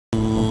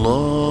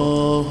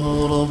الله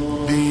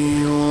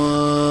ربي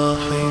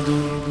واحد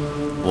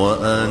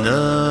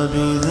وأنا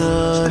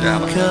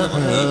بذلك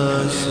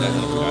أشهد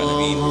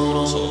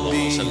وصلى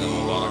الله وسلم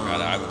وبارك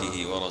على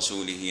عبده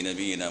ورسوله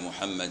نبينا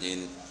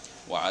محمد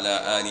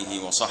وعلى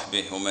آله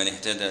وصحبه ومن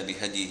اهتدى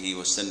بهديه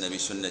واستنى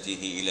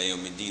بسنته إلى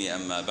يوم الدين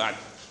أما بعد.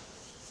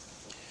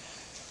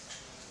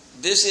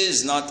 This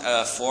is not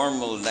a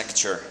formal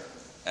lecture,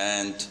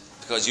 and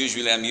because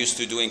usually I'm used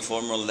to doing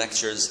formal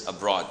lectures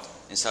abroad.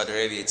 In Saudi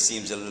Arabia it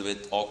seems a little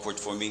bit awkward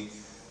for me.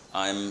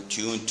 I'm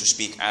tuned to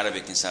speak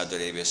Arabic in Saudi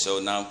Arabia, so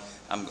now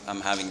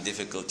I'm having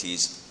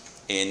difficulties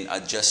in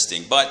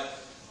adjusting. But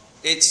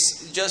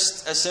it's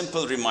just a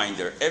simple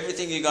reminder.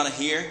 Everything you're going to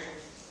hear,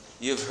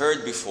 you've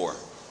heard before.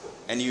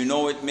 And you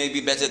know it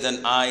maybe better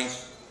than I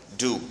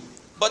do.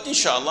 But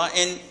inshallah,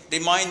 in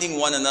reminding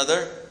one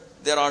another,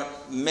 there are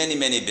many,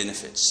 many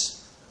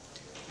benefits.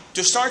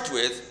 To start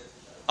with,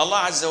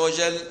 Allah Azza wa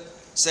Jal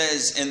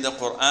says in the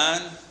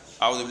Quran,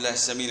 أعوذ بالله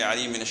السميع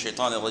العليم من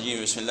الشيطان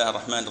الرجيم بسم الله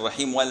الرحمن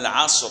الرحيم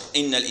والعصر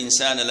إن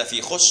الإنسان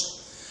لفي خسر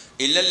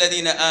إلا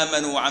الذين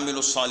آمنوا وعملوا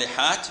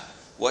الصالحات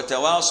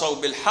وتواصوا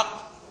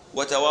بالحق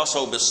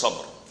وتواصوا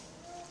بالصبر.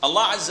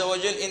 Allah Azza wa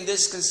Jal in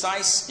this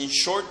concise, in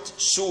short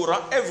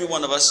surah, every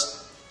one of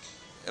us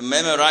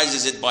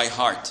memorizes it by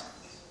heart.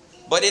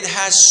 But it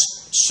has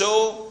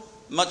so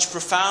much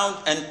profound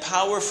and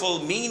powerful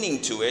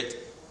meaning to it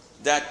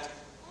that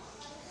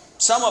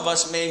some of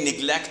us may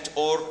neglect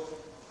or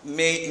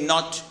may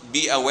not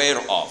be aware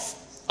of.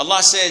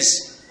 Allah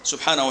says,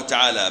 subhanahu wa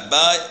ta'ala,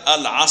 by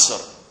al-asr.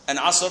 And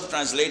asr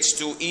translates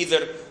to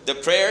either the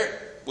prayer,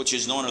 which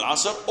is known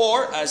al-asr,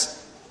 or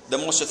as the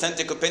most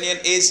authentic opinion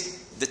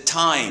is the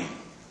time.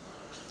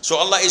 So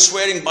Allah is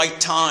swearing by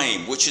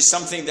time, which is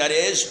something that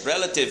is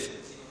relative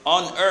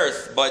on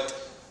earth, but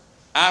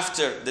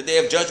after the day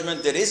of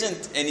judgment there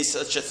isn't any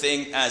such a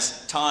thing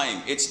as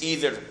time. It's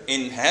either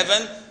in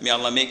heaven, may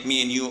Allah make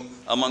me and you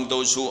among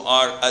those who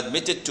are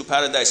admitted to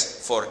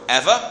paradise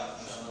forever,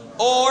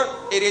 or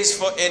it is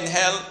in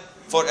hell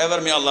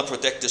forever. May Allah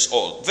protect us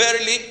all.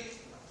 Verily,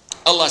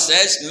 Allah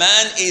says,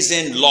 man is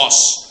in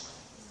loss.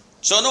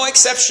 So no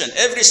exception.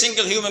 Every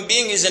single human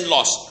being is in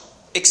loss,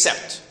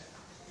 except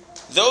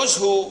those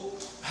who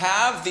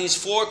have these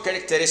four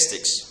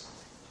characteristics.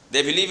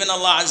 They believe in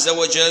Allah Azza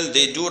wa Jal,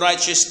 they do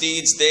righteous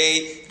deeds,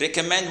 they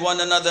recommend one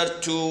another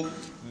to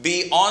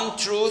be on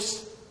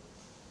truth,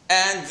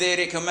 and they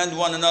recommend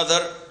one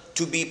another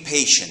to be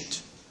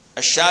patient.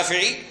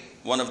 Ash-Shafi'i,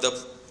 one of the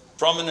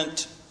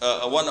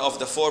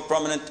four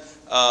prominent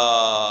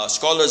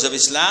scholars of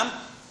Islam,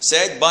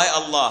 said, by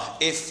Allah,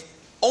 if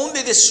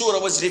only this surah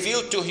was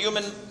revealed to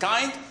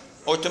humankind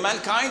or to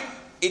mankind,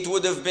 it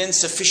would have been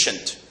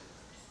sufficient.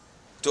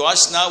 To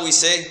us now we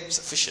say,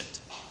 sufficient.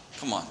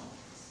 Come on.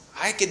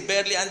 I could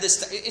barely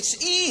understand.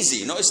 It's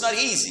easy. No, it's not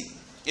easy.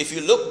 If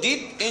you look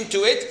deep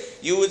into it,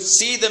 you would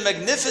see the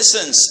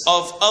magnificence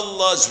of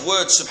Allah's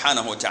word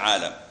subhanahu wa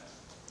ta'ala.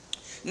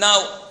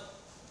 Now,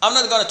 I'm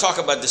not going to talk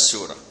about this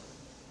surah.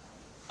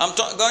 I'm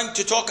going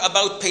to talk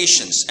about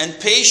patience. And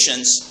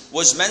patience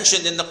was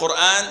mentioned in the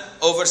Quran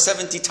over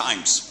 70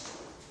 times.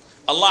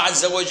 Allah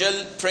Azza wa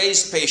Jal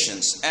praised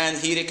patience, and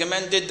He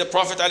recommended the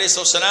Prophet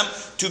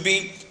ﷺ to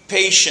be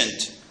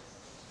patient.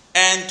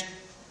 And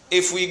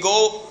if we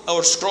go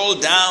or scroll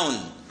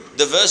down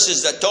the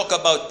verses that talk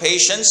about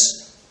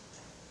patience,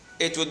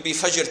 it would be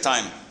Fajr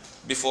time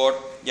before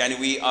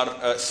we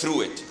are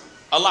through it.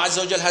 Allah Azza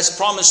wa Jal has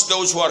promised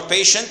those who are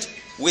patient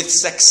with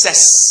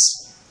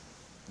success.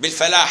 Bil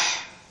falah.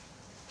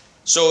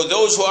 So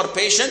those who are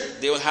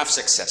patient, they will have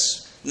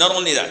success. Not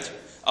only that,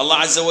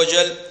 Allah Azza wa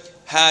Jal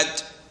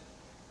had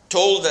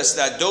told us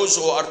that those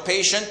who are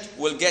patient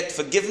will get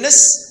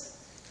forgiveness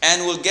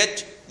and will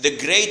get the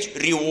great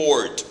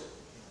reward.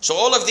 So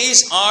all of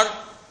these are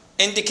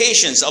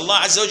indications.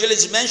 Allah Azza wa Jalla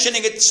is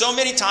mentioning it so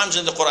many times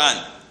in the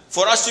Quran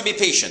for us to be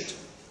patient.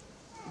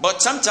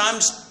 But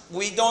sometimes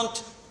we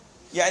don't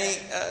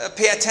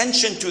pay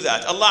attention to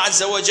that. Allah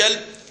Azza wa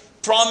Jalla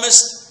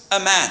promised a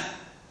man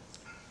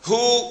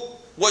who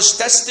was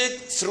tested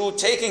through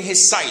taking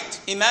his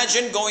sight.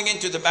 Imagine going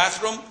into the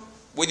bathroom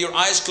with your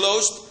eyes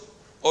closed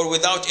or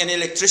without any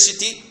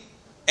electricity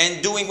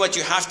and doing what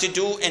you have to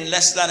do in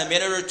less than a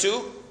minute or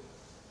two,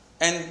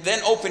 and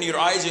then open your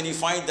eyes and you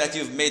find that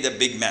you've made a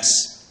big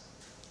mess.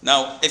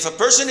 Now, if a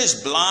person is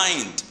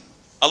blind,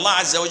 Allah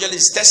Azza wa Jalla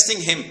is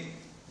testing him,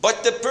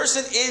 but the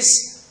person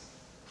is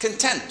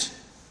content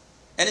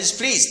and is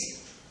pleased.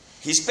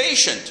 He's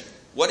patient.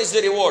 What is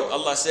the reward?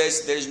 Allah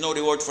says there is no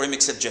reward for him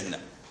except Jannah.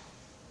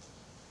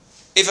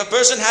 If a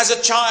person has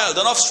a child,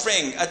 an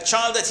offspring, a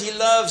child that he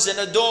loves and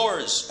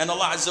adores, and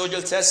Allah Azza wa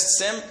Jalla tests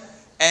him,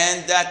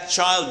 and that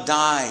child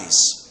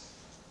dies,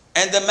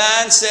 and the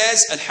man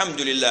says,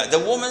 Alhamdulillah. The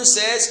woman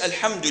says,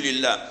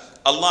 Alhamdulillah.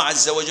 Allah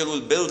Azza wa Jal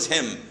will build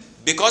him,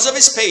 because of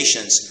his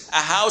patience,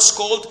 a house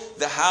called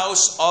the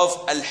house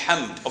of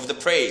Alhamd, of the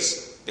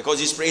praise, because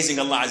he's praising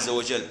Allah Azza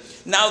wa Jal.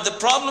 Now the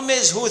problem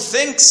is, who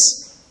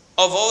thinks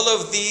of all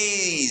of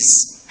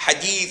these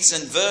hadiths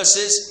and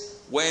verses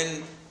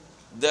when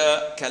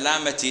the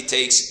calamity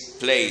takes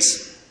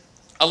place?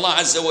 Allah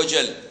Azza wa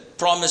Jal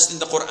promised in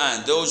the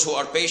Quran those who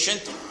are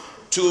patient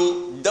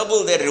to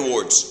double their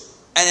rewards.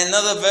 And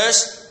another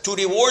verse, to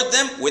reward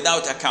them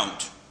without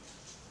account.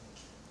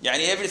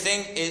 Yani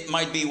everything, it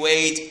might be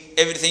weighed,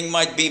 everything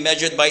might be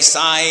measured by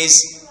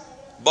size.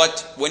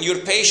 But when you're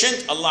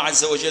patient, Allah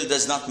Azza wa Jal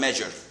does not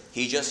measure.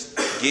 He just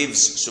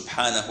gives,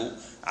 subhanahu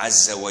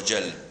Azza wa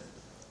Jal.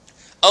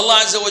 Allah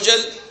Azza wa Jal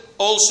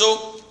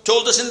also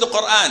told us in the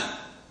Quran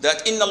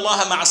that inna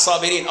Allah ma'as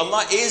sabirin.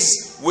 Allah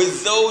is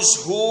with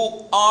those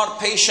who are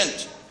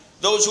patient,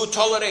 those who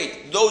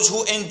tolerate, those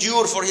who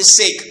endure for His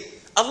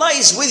sake. Allah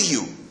is with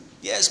you.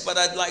 Yes, but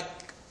I'd like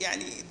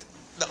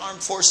the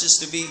armed forces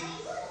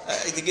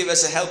to give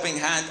us a helping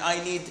hand.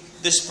 I need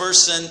this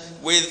person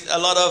with a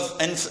lot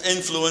of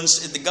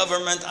influence in the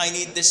government. I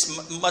need this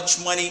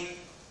much money.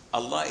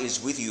 Allah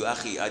is with you,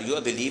 akhi. Are you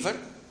a believer?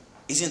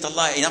 Isn't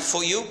Allah enough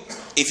for you?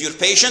 If you're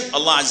patient,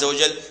 Allah Azza wa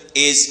Jal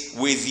is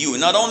with you.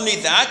 Not only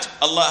that,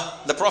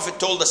 the Prophet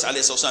told us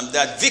ﷺ,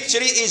 that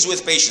victory is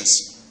with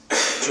patience.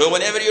 So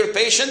whenever you're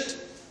patient,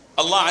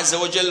 Allah Azza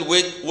wa Jal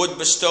would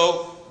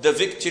bestow the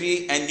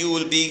victory, and you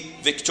will be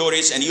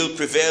victorious, and you'll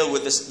prevail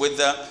with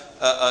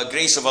the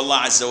grace of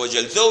Allah Azza wa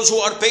Jal. Those who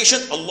are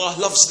patient, Allah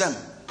loves them.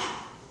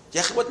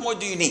 What more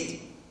do you need?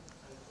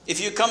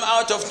 If you come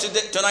out of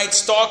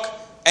tonight's talk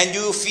and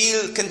you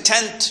feel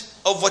content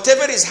of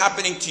whatever is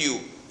happening to you,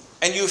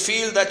 and you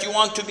feel that you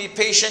want to be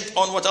patient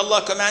on what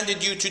Allah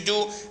commanded you to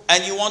do,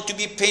 and you want to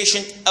be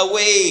patient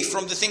away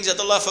from the things that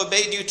Allah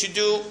forbade you to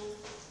do,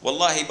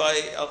 wallahi, by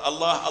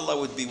Allah, Allah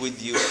would be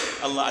with you.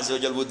 Allah Azza wa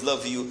Jal would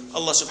love you.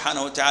 Allah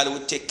subhanahu wa ta'ala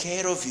would take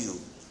care of you.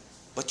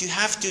 But you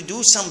have to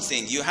do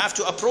something. You have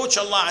to approach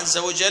Allah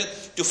Azza wa Jal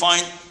to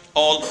find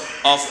all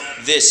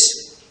of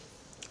this.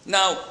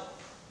 Now,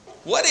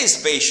 what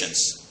is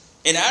patience?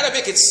 In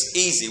Arabic, it's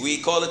easy. We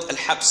call it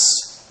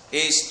al-habs.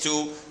 Is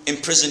to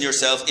imprison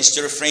yourself, is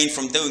to refrain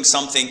from doing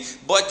something.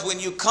 But when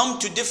you come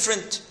to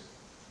different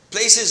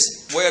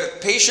places where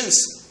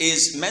patience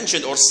is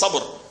mentioned, or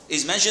sabr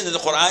is mentioned in the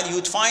Quran, you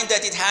would find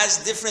that it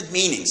has different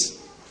meanings.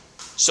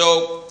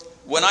 So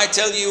when I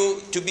tell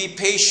you to be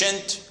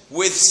patient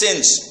with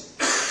sins,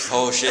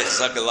 oh Shaykh,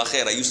 Jazakallah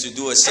khair, I used to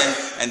do a sin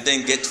and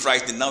then get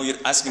frightened. Now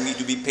you're asking me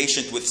to be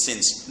patient with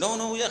sins.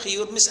 No,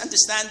 you're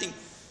misunderstanding.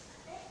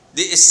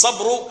 The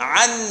sabru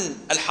an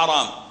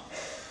al-haram.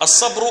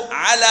 As-sabru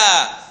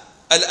ala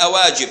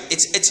al-awajib.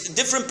 It's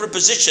different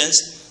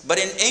prepositions, but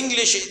in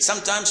English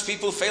sometimes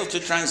people fail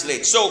to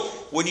translate. So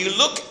when you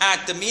look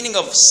at the meaning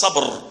of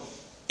sabr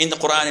in the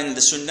Quran and in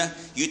the Sunnah,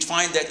 you'd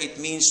find that it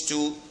means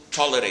to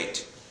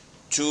tolerate,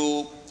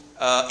 to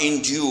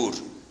endure,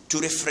 to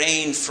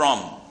refrain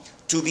from,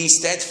 to be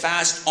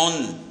steadfast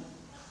on.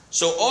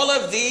 So all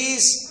of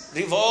these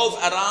revolve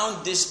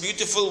around this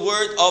beautiful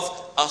word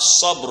of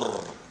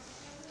as-sabr.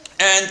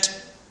 And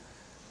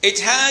it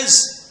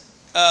has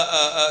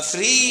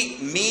three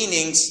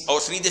meanings or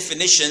three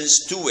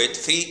definitions to it,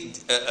 three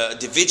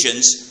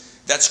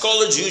divisions that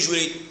scholars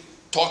usually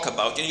talk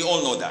about, and you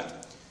all know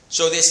that.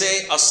 So they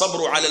say as-sabru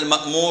ala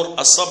al-ma'mur,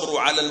 as-sabru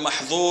ala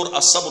al-mahdhur,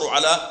 as-sabru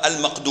ala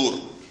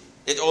al-maqdur.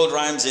 It all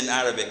rhymes in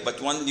Arabic,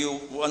 but once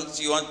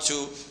you want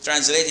to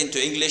translate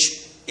into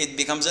English, it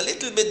becomes a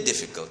little bit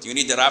difficult. You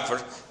need a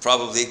rapper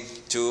probably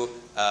to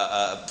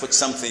put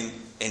something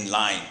in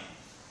line.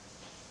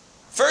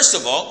 First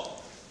of all,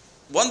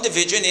 one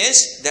division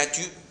is that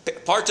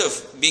part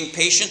of being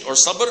patient or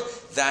sabr,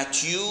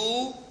 that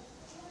you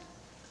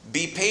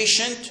be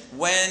patient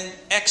when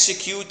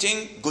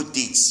executing good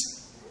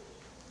deeds.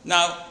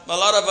 Now, a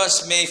lot of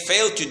us may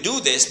fail to do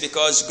this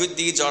because good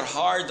deeds are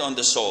hard on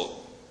the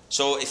soul.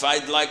 So if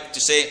I'd like to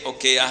say,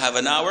 okay, I have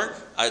an hour,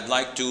 I'd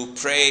like to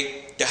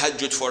pray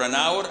tahajjud for an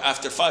hour.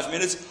 After 5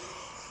 minutes,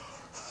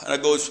 and I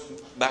go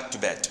back to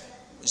bed.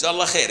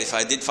 Jazakallah khair. If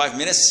I did 5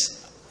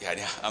 minutes,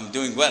 I'm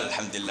doing well,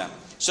 alhamdulillah.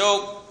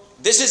 So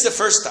this is the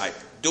first type,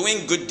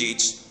 doing good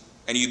deeds,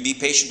 and you be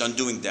patient on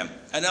doing them.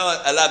 And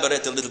I'll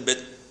elaborate a little bit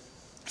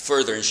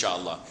further,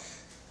 inshallah.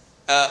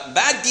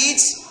 Bad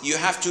deeds, you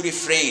have to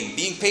refrain.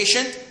 Being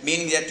patient,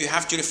 meaning that you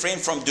have to refrain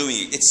from doing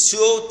it. It's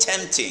so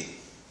tempting.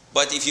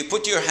 But if you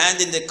put your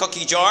hand in the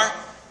cookie jar,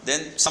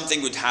 then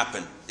something would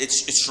happen.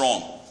 It's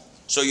wrong.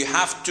 So you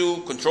have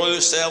to control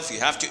yourself.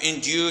 You have to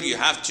endure. You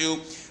have to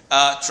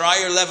try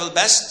your level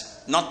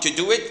best not to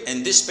do it.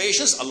 And this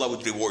patience, Allah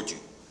would reward you.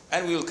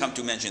 And we will come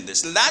to mention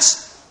this.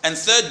 Last and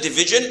third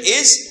division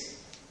is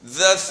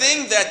the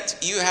thing that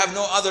you have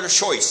no other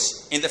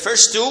choice. In the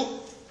first two,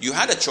 you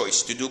had a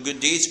choice to do good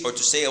deeds or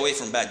to stay away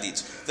from bad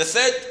deeds. The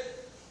third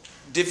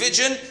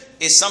division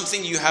is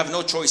something you have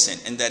no choice in,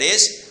 and that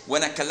is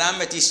when a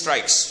calamity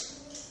strikes.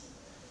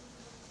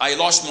 I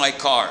lost my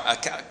car.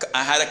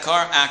 I had a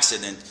car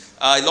accident.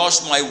 I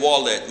lost my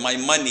wallet, my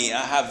money. I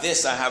have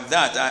this, I have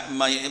that.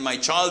 My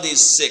child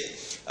is sick.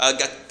 I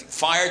got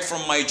fired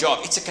from my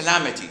job. It's a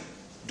calamity.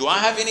 Do I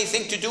have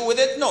anything to do with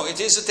it? No, it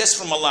is a test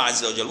from Allah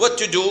Azza wa Jal. What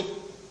to do?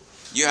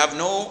 You have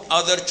no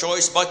other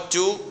choice but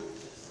to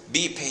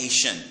be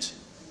patient.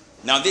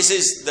 Now this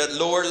is the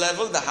lower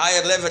level. The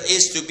higher level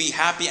is to be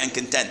happy and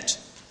content.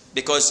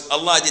 Because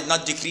Allah did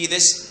not decree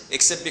this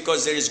except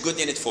because there is good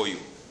in it for you.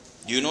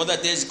 Do you know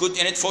that there is good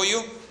in it for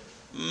you?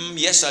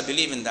 Yes, I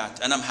believe in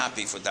that, and I'm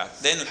happy for that.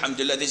 Then,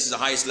 alhamdulillah, this is the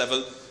highest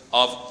level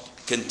of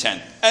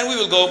content. And we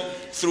will go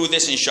through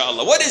this,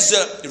 inshallah. What is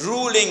the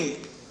ruling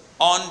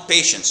on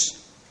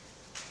patience?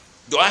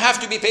 Do I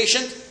have to be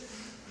patient?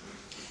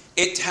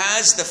 It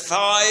has the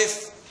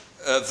 5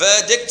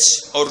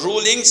 verdicts or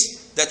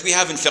rulings that we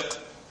have in fiqh.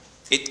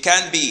 It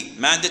can be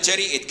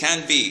mandatory, it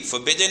can be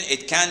forbidden,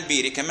 it can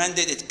be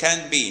recommended, it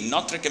can be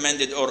not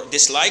recommended or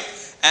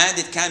disliked, and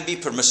it can be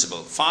permissible.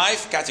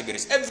 5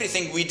 categories.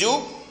 Everything we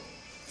do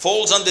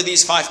falls under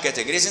these 5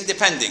 categories, and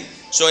depending.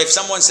 So if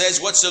someone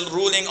says, what's the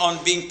ruling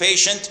on being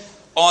patient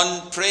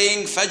on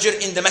praying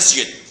Fajr in the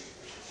masjid? You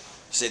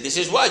say, this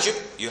is wajib,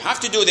 you have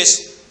to do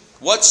this.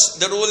 What's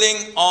the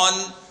ruling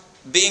on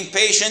being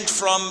patient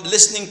from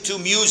listening to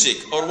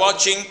music or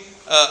watching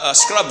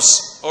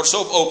Scrubs or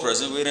soap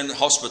operas? And we're in the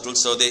hospital,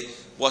 so they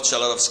watch a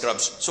lot of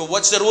Scrubs. So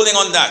what's the ruling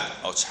on that?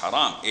 Oh, it's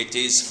haram. It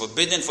is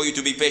forbidden for you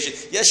to be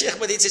patient. Yeah, Sheikh,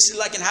 but it's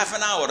like in half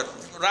an hour.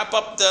 Wrap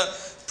up the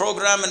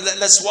program and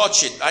let's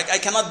watch it. I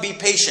cannot be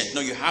patient.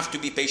 No, you have to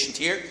be patient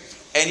here.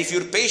 And if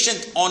you're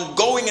patient on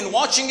going and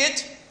watching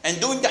it and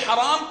doing the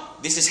haram,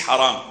 this is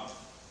haram.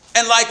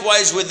 And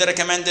likewise with the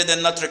recommended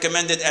and not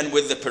recommended and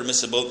with the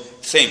permissible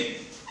thing.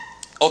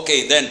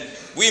 Okay, then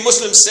we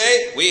Muslims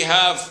say we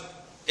have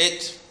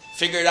it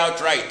figured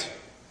out right.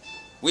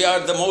 We are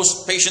the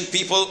most patient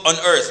people on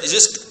earth. Is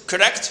this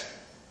correct?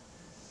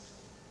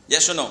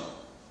 Yes or no?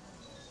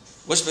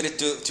 Whisper it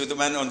to the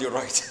man on your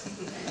right.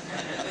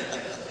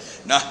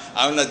 No,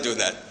 I will not do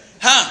that.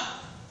 Huh?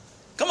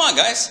 Come on,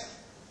 guys.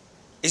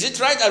 Is it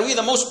right? Are we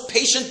the most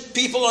patient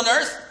people on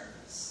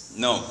earth?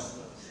 No.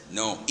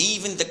 No.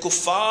 Even the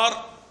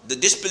kuffar, the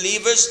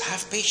disbelievers,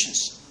 have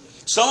patience.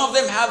 Some of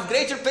them have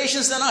greater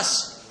patience than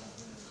us.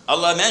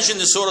 Allah mentioned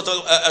in Surah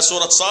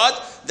Sad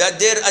that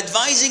they're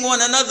advising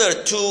one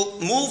another to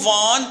move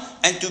on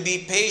and to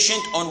be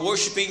patient on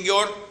worshipping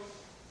your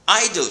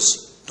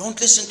idols. Don't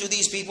listen to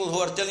these people who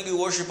are telling you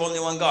worship only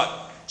one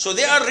God. So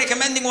they are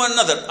recommending one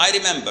another. I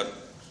remember,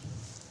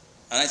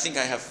 and I think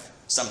I have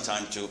some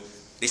time to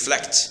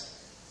reflect.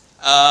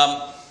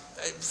 A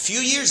few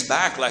years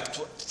back, like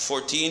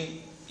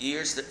 14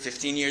 years,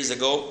 15 years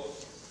ago,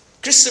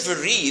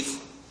 Christopher Reeve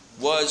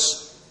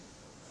was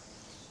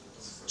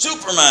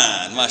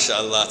Superman,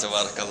 mashallah,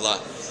 tabarakallah.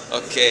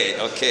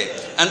 Okay.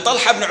 And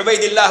Talha ibn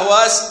Ubaidillah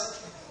was?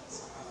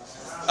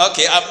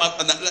 Okay,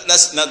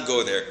 let's not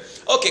go there.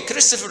 Okay,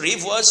 Christopher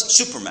Reeve was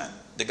Superman.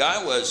 The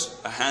guy was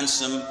a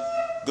handsome,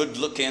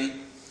 good-looking,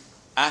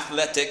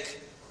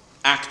 athletic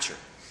actor.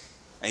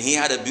 And he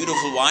had a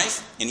beautiful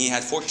wife, and he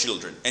had 4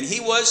 children. And he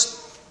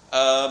was,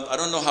 I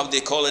don't know how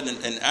they call it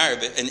in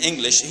Arabic, in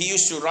English, he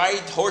used to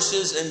ride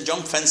horses and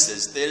jump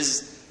fences.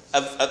 There's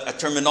a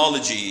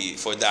terminology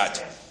for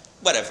that.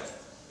 Whatever.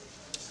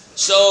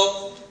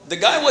 So the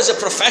guy was a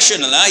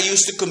professional. He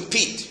used to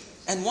compete.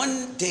 And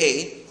one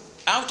day,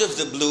 out of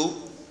the blue,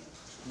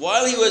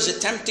 while he was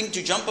attempting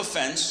to jump a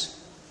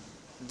fence,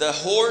 the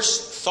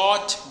horse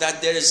thought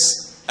that there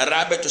is a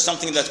rabbit or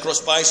something that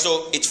crossed by,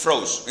 so it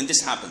froze. And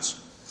this happens.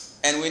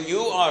 And when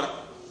you are,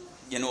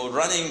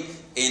 running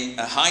in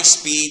a high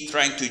speed,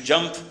 trying to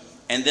jump,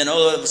 and then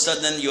all of a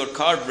sudden your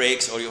car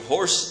brakes or your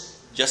horse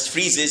just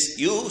freezes,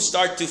 you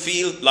start to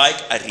feel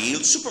like a real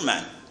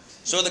Superman.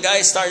 So the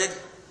guy started,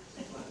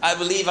 I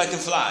believe I can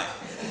fly.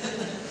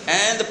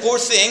 And the poor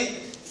thing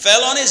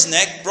fell on his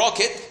neck, broke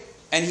it,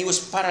 and he was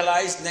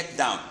paralyzed neck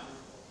down.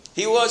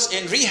 He was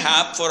in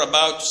rehab for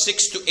about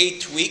 6 to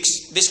 8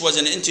 weeks. This was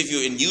an interview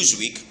in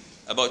Newsweek,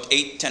 about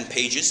 8-10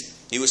 pages.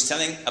 He was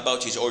telling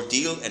about his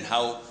ordeal and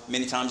how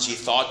many times he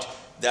thought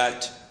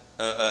that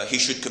he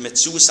should commit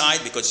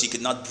suicide because he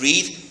could not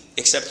breathe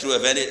except through a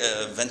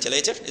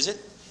ventilator, is it?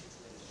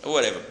 Or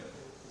whatever.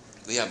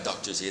 We have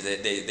doctors here,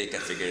 they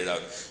can figure it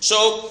out.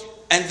 So,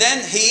 and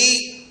then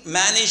he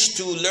managed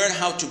to learn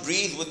how to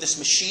breathe with this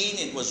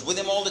machine. It was with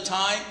him all the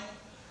time.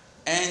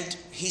 And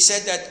he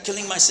said that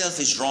killing myself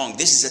is wrong.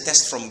 This is a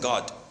test from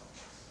God.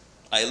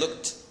 I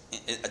looked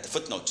at the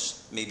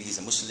footnotes. Maybe he's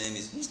a Muslim.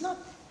 He's not.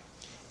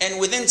 And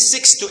within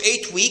 6 to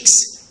 8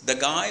 weeks, the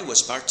guy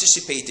was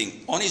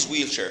participating on his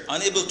wheelchair,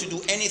 unable to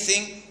do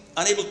anything,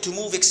 unable to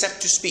move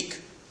except to speak,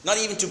 not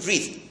even to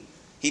breathe.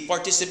 He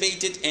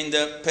participated in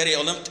the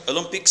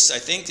Olympics. I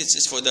think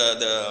it's for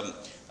the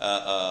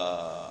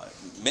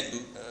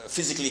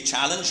physically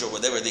challenged or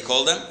whatever they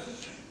call them.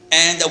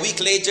 And a week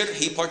later,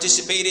 he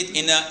participated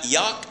in a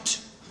yacht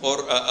or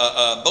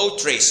a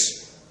boat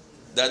race.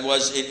 That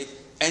was it.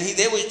 And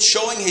they were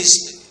showing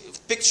his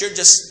picture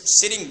just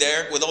sitting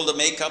there with all the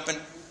makeup.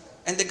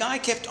 And the guy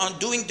kept on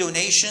doing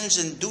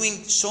donations and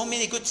doing so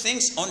many good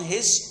things on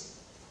his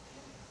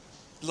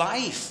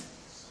life.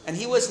 And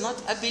he was not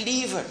a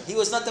believer. He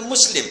was not a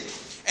Muslim.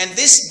 And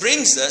this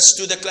brings us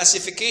to the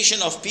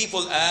classification of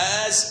people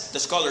as the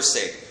scholars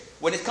say.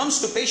 When it comes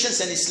to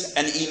patience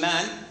and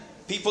Iman,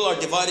 people are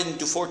divided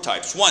into 4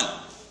 types. 1,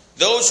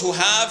 those who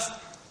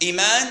have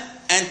Iman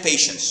and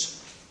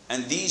patience.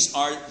 And these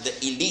are the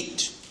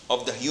elite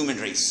of the human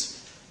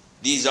race.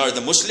 These are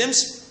the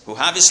Muslims who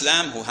have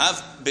Islam, who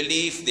have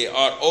belief, they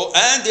are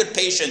and they're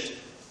patient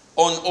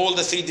on all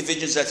the three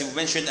divisions that you've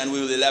mentioned, and we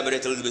will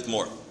elaborate a little bit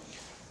more.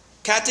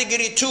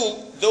 Category 2,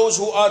 those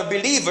who are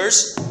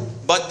believers,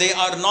 but they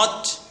are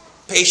not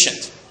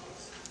patient.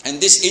 And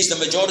this is the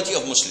majority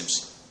of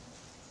Muslims.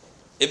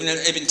 Ibn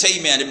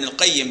Taymiyyah and Ibn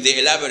al-Qayyim, they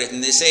elaborate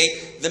and they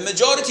say, the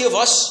majority of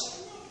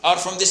us are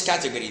from this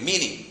category,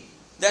 meaning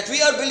that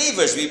we are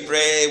believers. We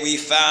pray, we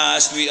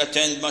fast, we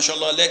attend,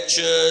 mashallah,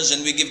 lectures,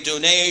 and we give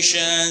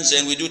donations,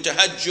 and we do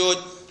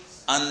tahajjud,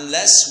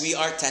 unless we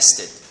are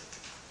tested.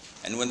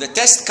 And when the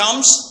test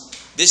comes,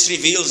 this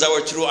reveals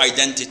our true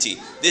identity.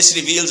 This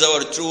reveals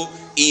our true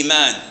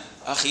iman.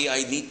 Akhi,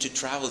 I need to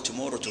travel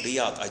tomorrow to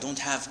Riyadh. I don't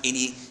have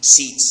any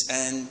seats,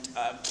 and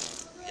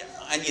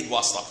I need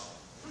wasta.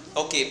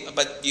 Okay,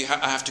 but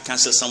I have to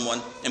cancel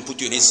someone and put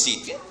you in his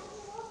seat.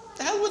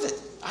 The hell with it.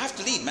 I have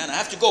to leave, man. I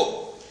have to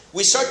go.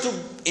 We start to,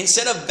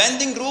 instead of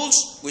bending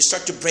rules, we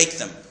start to break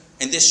them.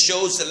 And this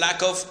shows the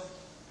lack of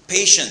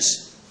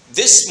patience.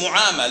 This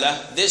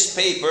mu'amala, this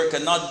paper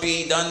cannot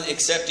be done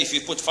except if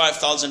you put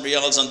 5,000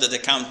 riyals under the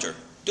counter.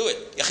 Do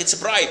it. It's a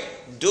bribe.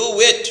 Do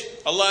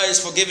it. Allah is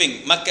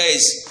forgiving. Makkah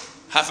is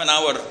half an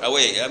hour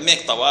away.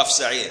 Make tawaf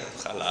sa'ir.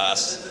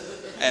 Khalas.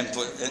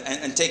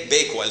 And take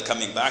bake while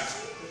coming back.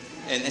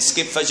 And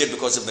skip Fajr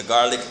because of the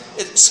garlic.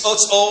 It's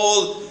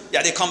all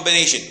the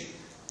combination.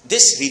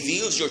 This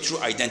reveals your true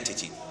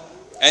identity.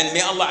 And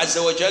may Allah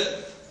Azza wa Jal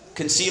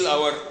conceal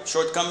our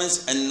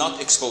shortcomings and not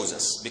expose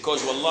us.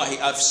 Because wallahi,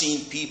 I've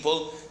seen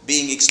people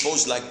being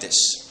exposed like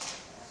this.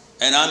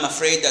 And I'm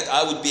afraid that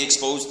I would be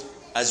exposed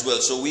as well.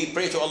 So we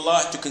pray to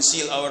Allah to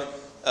conceal our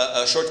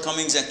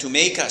shortcomings and to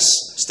make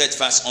us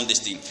steadfast on this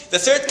deen. The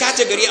third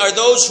category are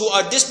those who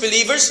are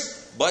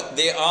disbelievers, but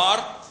they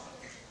are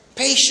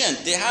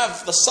patient. They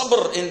have the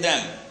sabr in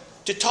them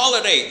to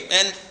tolerate.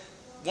 And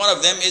one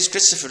of them is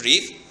Christopher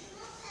Reeve.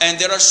 And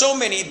there are so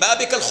many.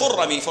 Babik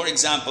al-Khurrami, for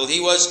example,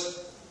 he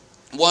was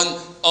one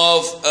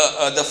of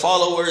the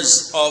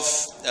followers of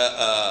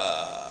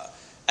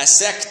a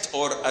sect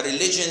or a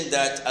religion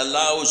that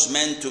allows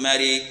men to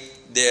marry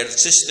their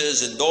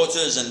sisters and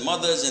daughters and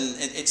mothers, and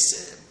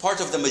it's part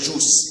of the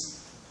Majus.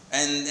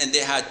 And they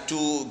had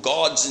two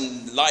gods,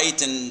 and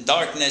light and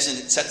darkness,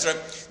 and etc.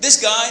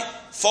 This guy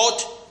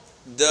fought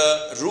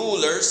the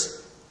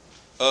rulers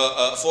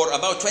for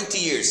about 20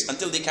 years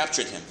until they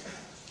captured him.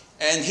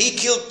 And he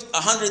killed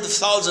hundreds of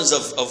thousands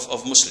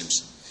of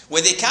Muslims.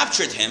 When they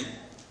captured him,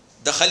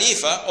 the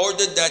Khalifa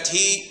ordered that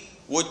he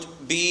would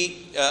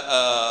be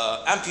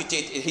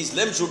amputated, his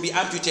limbs would be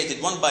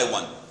amputated one by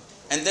one.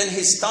 And then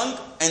his tongue,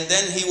 and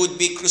then he would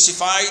be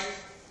crucified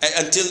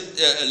until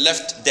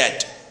left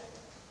dead.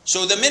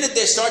 So the minute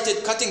they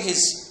started cutting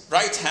his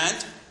right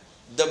hand,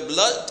 the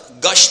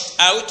blood gushed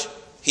out.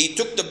 He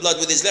took the blood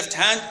with his left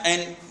hand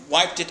and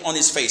wiped it on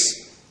his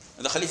face.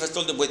 And the Khalifa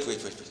told him, wait.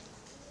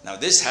 Now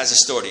this has a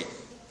story.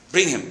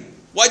 Bring him.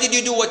 Why did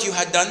you do what you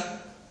had done?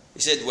 He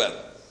said, well,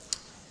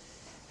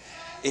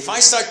 if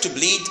I start to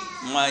bleed,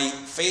 my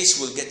face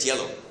will get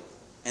yellow.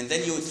 And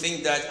then you would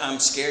think that I'm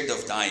scared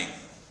of dying.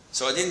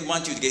 So I didn't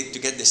want you to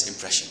get this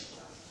impression.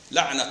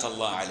 La'nat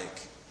Allah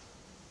alayk.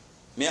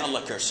 May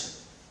Allah curse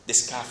him.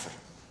 This kafir.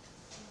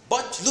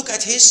 But look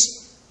at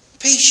his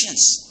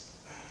patience.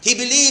 He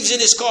believes in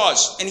his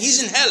cause and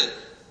he's in hell.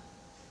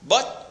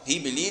 But he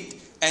believed,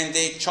 and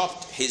they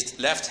chopped his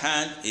left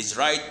hand, his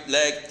right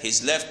leg,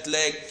 his left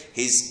leg,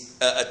 his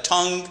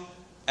tongue,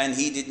 and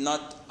he did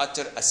not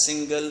utter a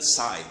single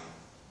sigh.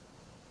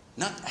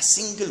 Not a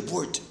single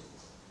word.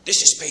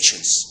 This is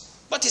patience.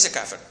 But he's a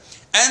kafir.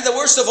 And the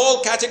worst of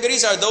all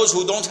categories are those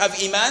who don't have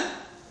iman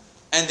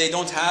and they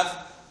don't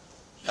have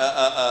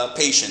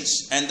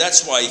patience. And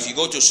that's why if you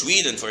go to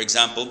Sweden, for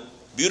example,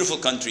 beautiful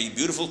country,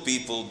 beautiful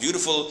people,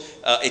 beautiful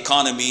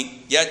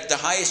economy, yet the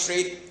highest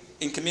rate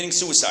in committing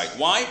suicide.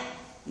 Why?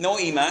 No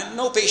iman,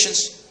 no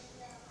patience.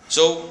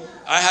 So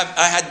I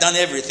had done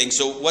everything.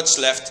 So what's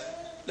left?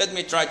 Let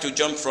me try to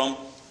jump from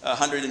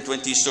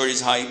 120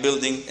 stories high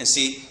building and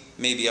see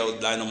maybe I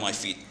would land on my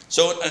feet.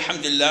 So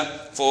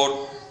alhamdulillah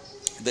for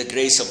the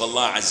grace of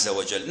Allah Azza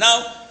wa Jal.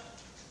 Now,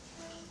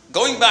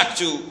 going back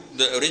to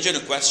the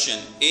original question,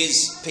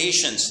 is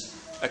patience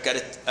a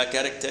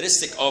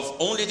characteristic of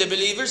only the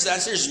believers? The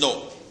answer is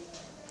no.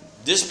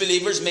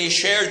 Disbelievers may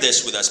share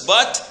this with us,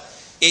 but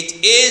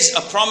it is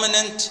a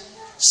prominent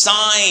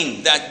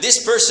sign that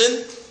this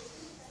person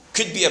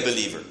could be a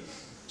believer.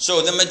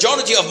 So the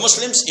majority of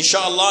Muslims,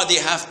 inshallah, they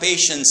have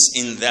patience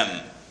in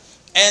them.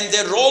 And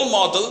their role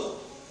model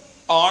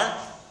are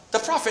the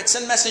prophets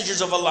and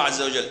messengers of Allah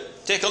Azza wa Jal.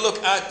 Take a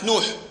look at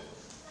Nuh.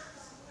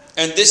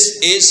 And this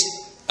is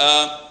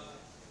a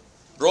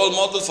role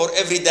model for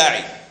every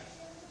da'i.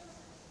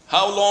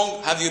 How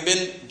long have you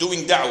been doing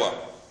da'wah?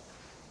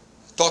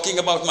 Talking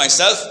about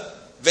myself?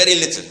 Very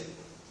little.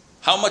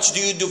 How much do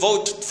you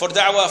devote for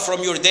da'wah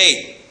from your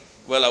day?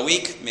 Well, a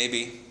week,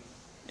 maybe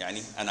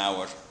an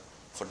hour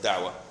for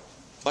da'wah.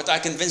 But I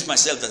convince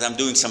myself that I'm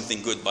doing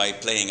something good by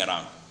playing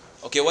around.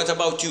 Okay, what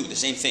about you? The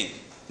same thing.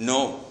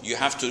 No, you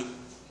have to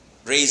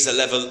raise the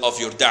level of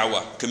your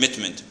da'wah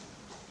commitment.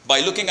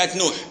 By looking at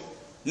Nuh,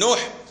 Nuh,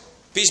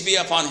 peace be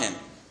upon him.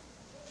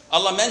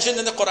 Allah mentioned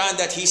in the Quran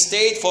that he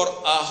stayed for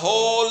a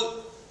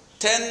whole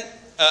 10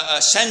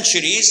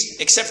 centuries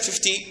except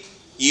 50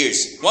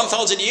 years.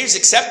 1,000 years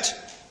except,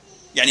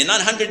 yani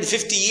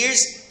 950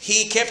 years,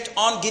 he kept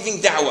on giving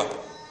da'wah.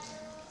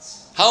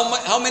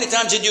 How many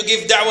times did you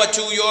give da'wah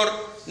to your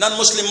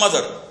non-Muslim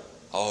mother?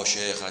 Oh,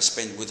 Shaykh, I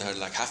spent with her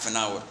like half an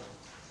hour.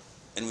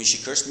 And when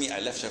she cursed me, I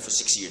left her for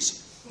 6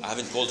 years. I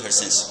haven't called her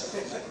since.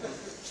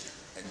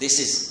 This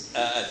is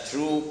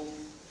true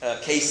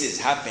cases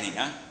happening.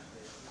 Huh?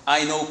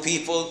 I know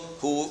people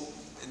who,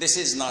 this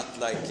is not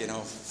like,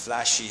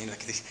 flashy,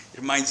 like this. It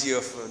reminds you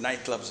of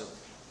nightclubs.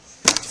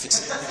 To fix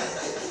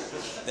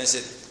it. Then I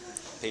said,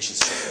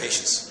 patience,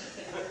 patience.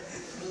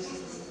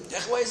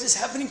 Why is this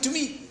happening to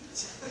me?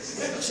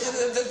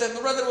 The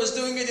brother was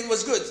doing it, it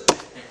was good.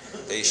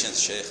 Patience,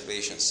 Shaykh,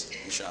 patience,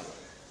 inshallah.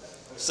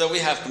 So we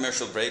have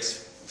commercial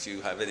breaks. If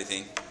you have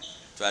anything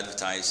to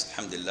advertise,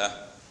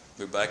 alhamdulillah,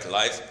 we're back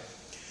live.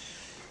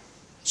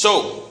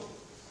 So,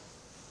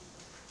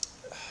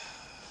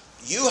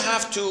 you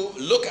have to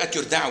look at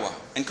your da'wah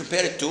and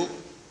compare it to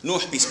Nuh,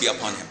 peace be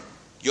upon him.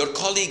 Your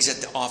colleagues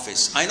at the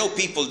office. I know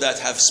people that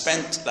have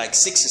spent like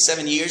 6 or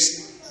 7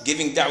 years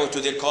giving da'wah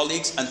to their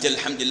colleagues until,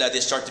 alhamdulillah,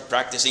 they started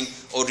practicing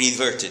or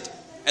reverted.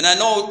 And I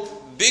know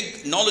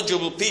big,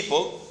 knowledgeable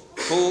people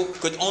who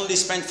could only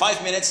spend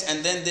 5 minutes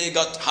and then they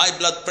got high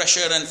blood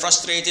pressure and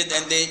frustrated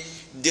and they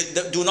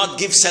do not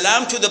give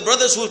salam to the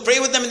brothers who pray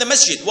with them in the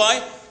masjid.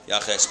 Why? Ya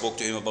akhi, I spoke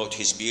to him about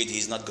his beard.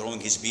 He's not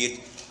growing his beard.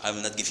 I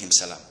will not give him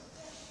salam.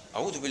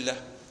 A'udhu billah.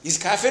 He's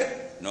kafir?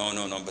 No,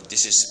 but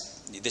this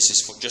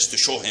is for just to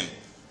show him.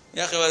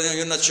 Ya akhi,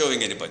 you're not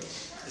showing anybody.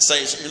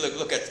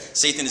 Look at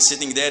Satan is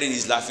sitting there and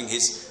he's laughing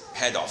his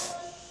head off.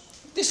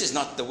 This is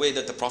not the way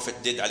that the Prophet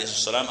did, alayhi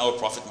salam, our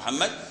Prophet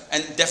Muhammad,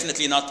 and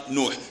definitely not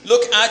Nuh.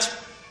 Look at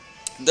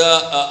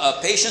the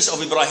patience of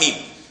Ibrahim.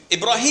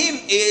 Ibrahim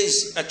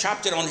is a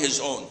chapter on his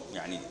own.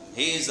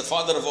 He is the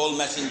father of all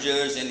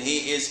messengers and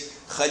he is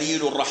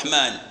Khalilur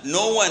Rahman.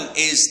 No one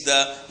is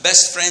the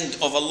best friend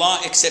of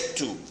Allah except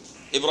two.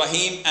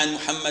 Ibrahim and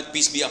Muhammad,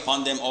 peace be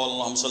upon them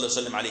all. Allahumma salli wa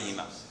sallim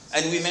alayhima.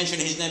 And we mention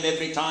his name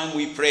every time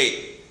we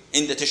pray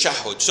in the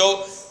tashahhud.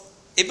 So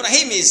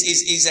Ibrahim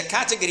is a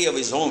category of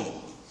his own.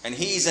 And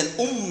he is an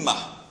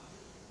ummah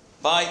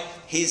by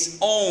his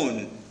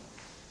own.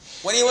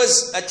 When he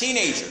was a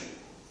teenager,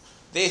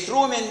 they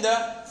threw him in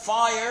the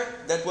fire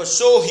that was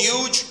so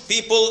huge,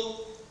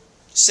 people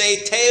say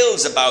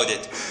tales about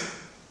it.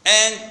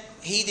 And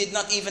he did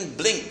not even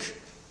blink.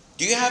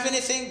 Do you have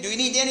anything? Do you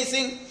need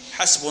anything?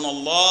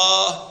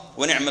 Hasbunallah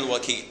wa ni'mal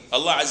wakeel.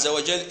 Allah Azza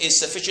wa Jal is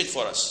sufficient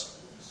for us.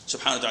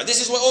 Subhanahu wa ta'ala. This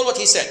is all what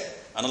he said.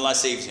 And Allah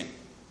saved him.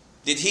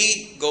 Did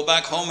he go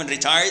back home and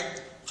retired?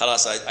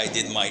 Khalas, I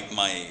did my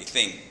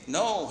thing.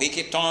 No, he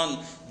kept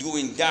on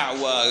doing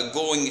da'wah,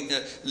 going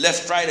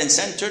left, right and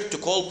center to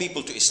call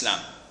people to Islam.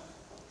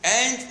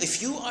 And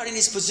if you are in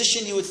his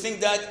position, you would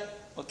think that,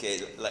 okay,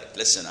 like,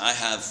 listen, I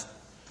have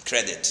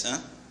credit. Huh?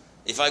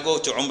 If I go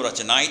to Umrah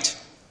tonight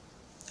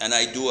and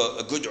I do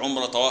a good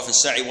Umrah, Tawaf and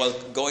Sa'i, while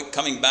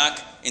coming back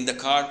in the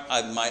car,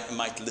 I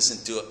might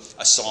listen to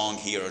a song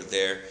here or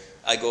there.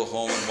 I go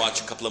home and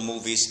watch a couple of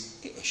movies.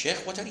 Hey,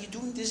 Sheikh, what are you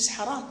doing? This is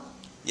haram.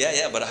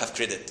 Yeah, but I have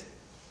credit.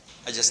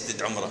 I just did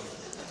Umrah.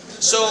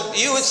 So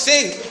you would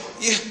think,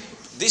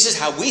 this is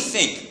how we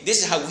think.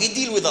 This is how we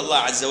deal with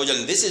Allah Azza wa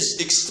Jalla. This is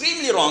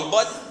extremely wrong,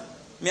 but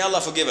may Allah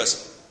forgive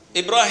us.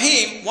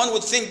 Ibrahim, one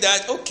would think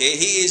that, okay,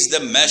 he is the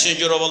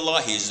messenger of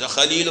Allah. He is the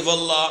Khalil of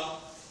Allah.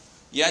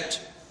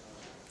 Yet,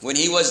 when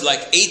he was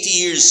like 80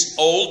 years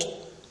old,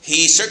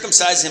 he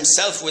circumcised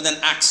himself with an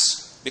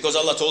axe because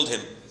Allah told him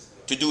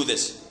to do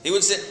this. He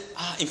would say,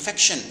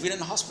 infection, we're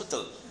in a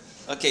hospital.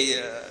 Okay,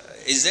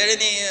 is there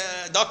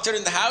any doctor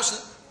in the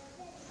house?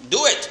 Do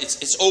it,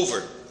 it's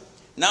over.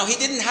 Now he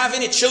didn't have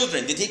any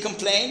children. Did he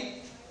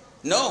complain?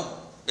 No.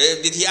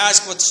 Did he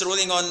ask what's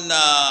ruling on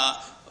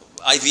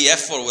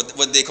IVF or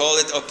what they call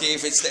it? Okay,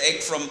 if it's the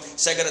egg from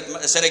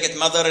surrogate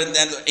mother and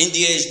then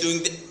India is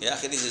doing yeah,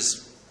 this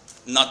is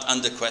not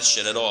under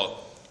question at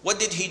all. What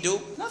did he do?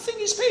 Nothing,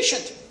 he's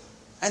patient.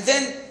 And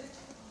then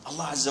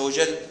Allah Azza wa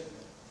Jal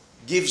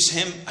gives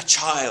him a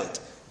child,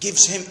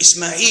 gives him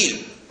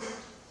Ismail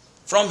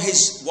from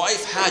his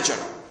wife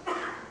Hajar.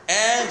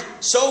 And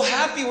so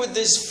happy with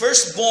this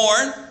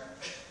firstborn,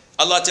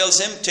 Allah tells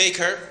him, take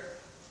her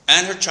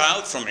and her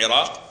child from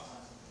Iraq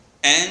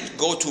and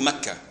go to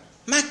Mecca.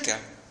 Mecca,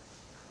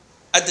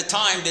 at the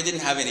time they didn't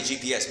have any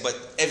GPS, but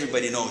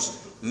everybody knows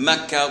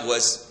Mecca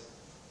was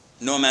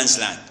no man's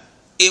land.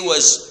 It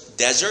was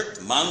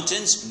desert,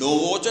 mountains, no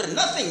water,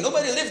 nothing,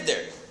 nobody lived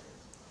there.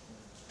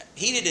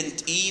 He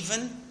didn't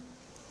even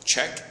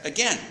check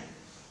again.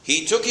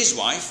 He took his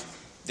wife.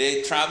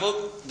 They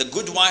traveled. The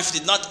good wife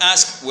did not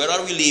ask, where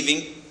are we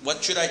leaving?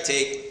 What should I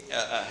take?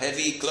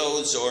 Heavy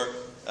clothes or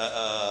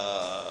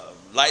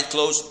light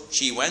clothes?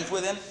 She went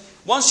with him.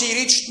 Once he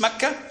reached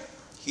Mecca,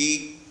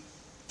 he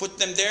put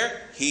them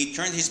there. He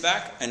turned his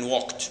back and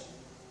walked.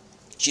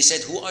 She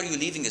said, who are you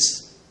leaving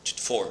us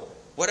for?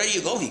 Where are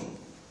you going?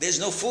 There's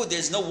no food,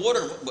 there's no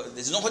water,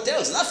 there's no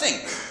hotels, nothing.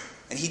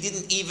 And he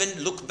didn't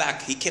even look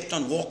back. He kept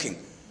on walking.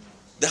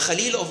 The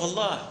Khalil of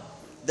Allah,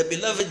 the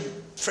beloved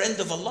friend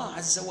of Allah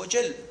Azza wa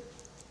Jal.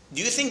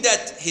 Do you think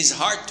that his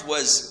heart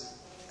was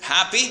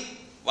happy?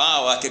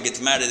 Wow, I could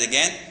get married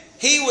again.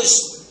 He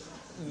was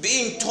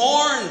being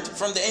torn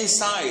from the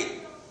inside.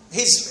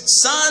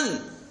 His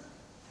son,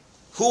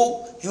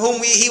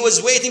 whom he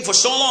was waiting for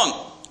so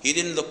long, he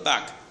didn't look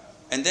back.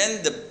 And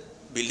then the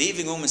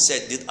believing woman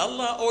said, did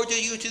Allah order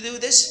you to do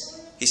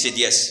this? He said,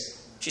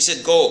 yes. She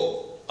said,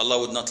 go. Allah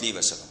would not leave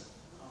us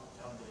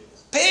alone.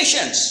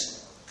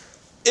 Patience.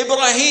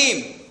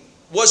 Ibrahim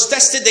was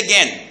tested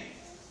again.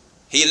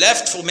 He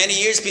left for many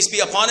years, peace be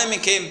upon him,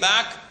 and came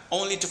back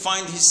only to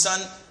find his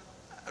son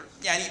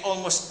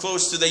almost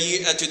close to the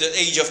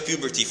age of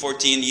puberty,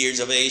 14 years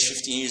of age,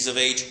 15 years of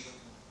age.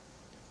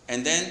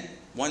 And then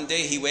one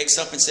day he wakes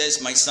up and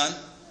says, my son,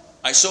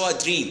 I saw a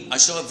dream, I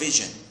saw a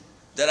vision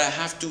that I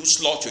have to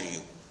slaughter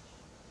you.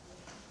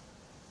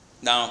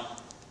 Now,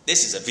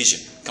 this is a vision.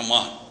 Come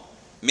on.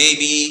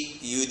 Maybe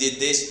you did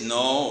this.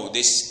 No,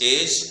 this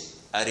is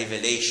a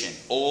revelation.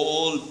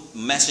 All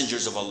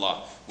messengers of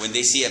Allah, when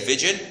they see a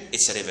vision,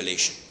 it's a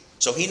revelation.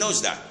 So he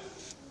knows that.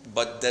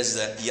 But does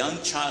the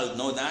young child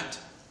know that?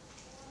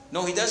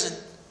 No, he doesn't.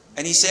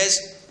 And he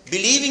says,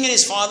 believing in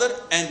his father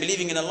and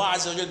believing in Allah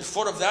Azza wa Jalla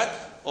before of that,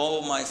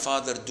 oh my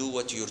father, do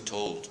what you're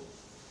told.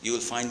 You will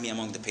find me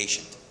among the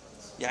patient.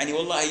 Yani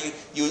wallahi,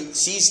 you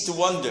cease to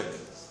wonder.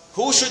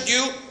 Who should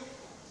you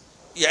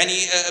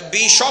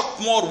be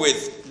shocked more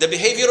with? The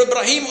behavior of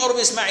Ibrahim or of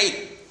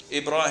Ismail?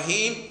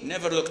 Ibrahim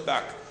never looked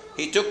back.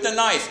 He took the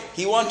knife.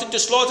 He wanted to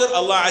slaughter.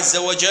 Allah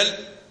Azza wa Jal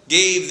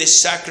gave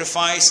this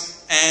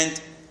sacrifice,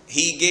 and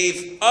He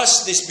gave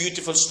us this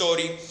beautiful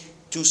story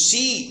to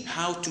see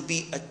how to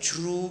be a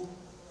true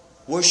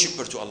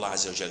worshipper to Allah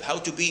Azza wa Jal, how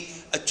to be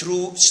a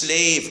true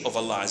slave of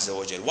Allah Azza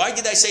wa Jal. Why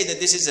did I say that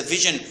this is a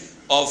vision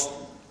of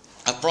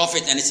a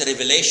prophet and it's a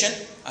revelation?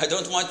 I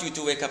don't want you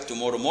to wake up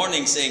tomorrow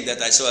morning saying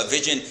that I saw a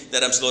vision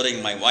that I'm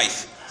slaughtering my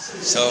wife.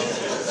 So,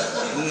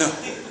 no,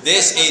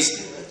 this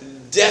is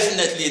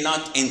definitely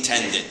not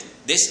intended.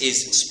 This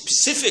is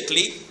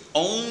specifically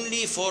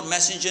only for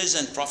messengers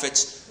and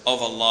prophets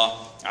of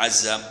Allah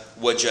Azza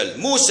wa Jal.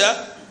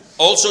 Musa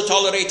also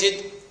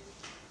tolerated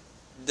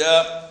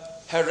the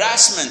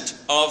harassment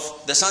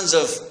of the sons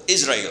of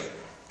Israel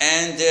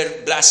and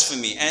their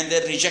blasphemy and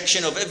their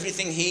rejection of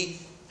everything he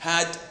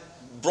had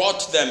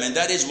brought them. And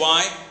that is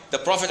why the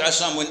Prophet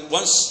ﷺ,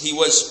 once he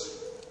was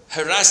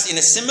harassed in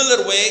a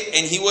similar way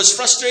and he was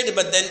frustrated,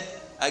 but then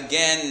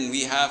again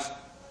we have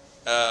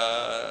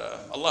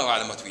Allahu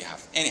A'lam what we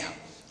have. Anyhow,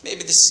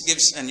 maybe this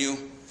gives a new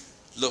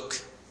look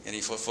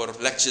for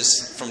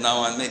lectures from now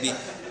on. Maybe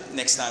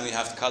next time we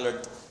have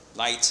colored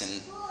lights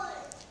and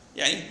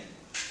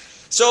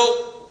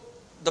so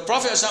the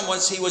Prophet ﷺ,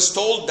 once he was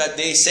told that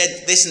they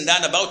said this and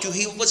that about you,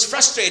 he was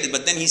frustrated,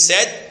 but then he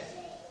said,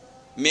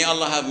 may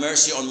Allah have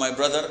mercy on my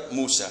brother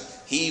Musa.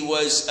 He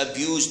was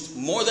abused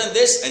more than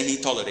this and he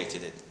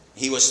tolerated it.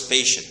 He was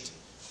patient.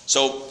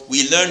 So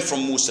we learn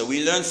from Musa,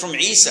 we learn from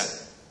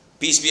Isa,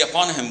 peace be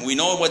upon him. We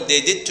know what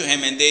they did to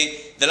him, and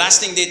the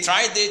last thing they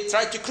tried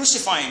to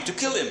crucify him, to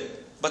kill him.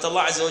 But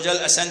Allah Azza wa Jal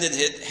ascended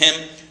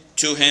him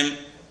to him.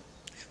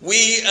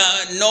 We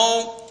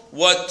know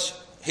what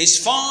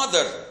his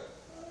father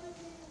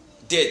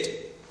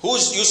did.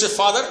 Who's Yusuf's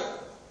father?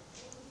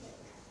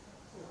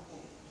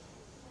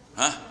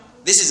 Huh?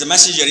 This is a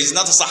messenger, he's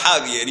not a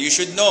Sahabi, and you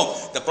should know.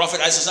 The Prophet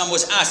ﷺ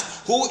was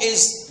asked, who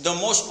is the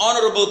most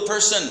honorable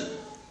person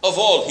of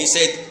all? He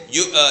said,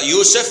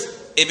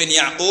 Yusuf, Ibn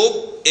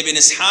Yaqub, Ibn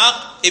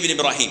Ishaq, Ibn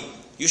Ibrahim.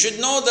 You should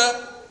know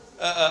the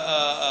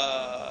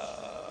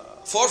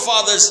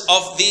forefathers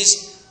of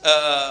these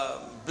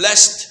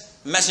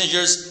blessed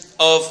messengers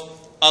of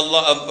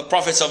Allah,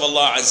 prophets of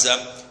Allah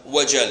Azza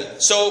wa Jal.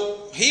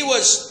 So he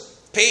was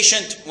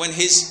patient when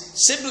his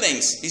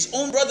siblings, his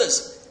own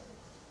brothers,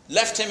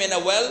 left him in a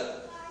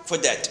well for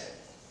dead.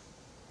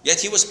 Yet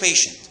he was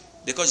patient,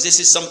 because this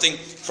is something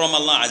from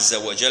Allah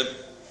Azza wa Jal,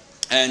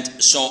 and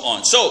so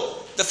on.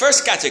 So the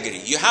first category,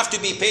 you have to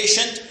be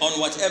patient on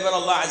whatever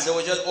Allah Azza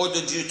wa Jal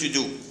ordered you to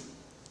do.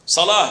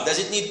 Salah, does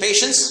it need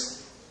patience?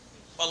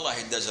 Wallah,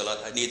 it does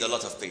need a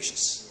lot of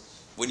patience.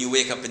 When you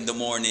wake up in the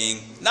morning,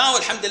 now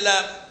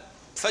alhamdulillah,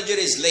 Fajr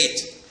is late,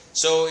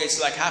 so it's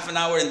like half an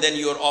hour and then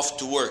you're off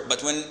to work.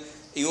 But when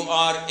you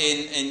are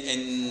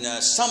in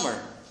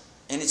summer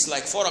and it's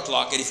like 4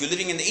 o'clock, and if you're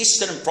living in the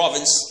eastern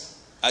province,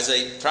 as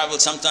I travel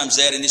sometimes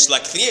there, and it's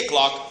like 3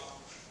 o'clock,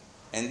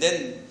 and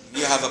then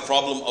you have a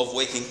problem of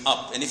waking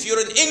up. And if you're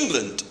in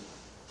England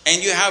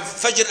and you have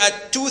Fajr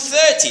at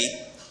 2:30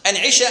 and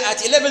Isha at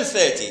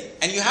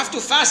 11:30, and you have to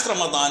fast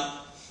Ramadan,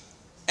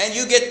 and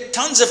you get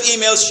tons of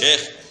emails,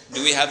 Sheikh,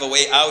 do we have a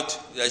way out?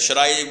 Should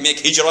I make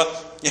hijrah?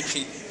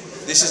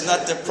 This is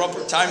not the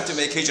proper time to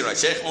make hijrah,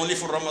 Sheikh, only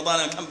for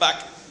Ramadan and come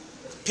back.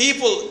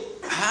 People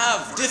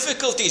have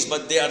difficulties,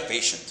 but they are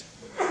patient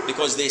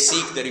because they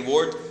seek the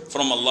reward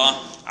from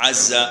Allah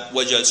Azza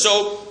wa Jal.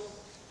 So,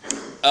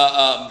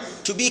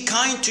 to be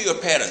kind to your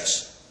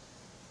parents,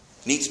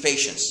 needs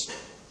patience.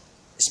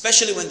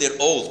 Especially when they're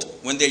old.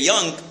 When they're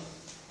young,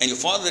 and your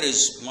father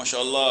is,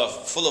 mashallah,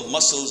 full of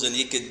muscles and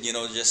he could,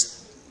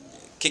 just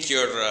kick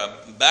your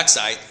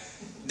backside,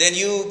 then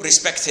you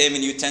respect him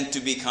and you tend to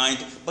be kind.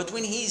 But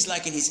when he's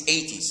like in his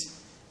 80s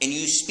and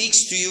he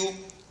speaks to you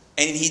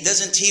and he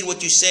doesn't hear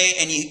what you say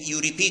and you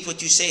repeat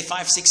what you say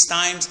 5-6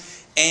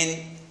 times, and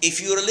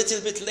if you're a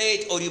little bit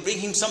late or you bring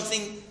him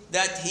something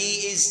that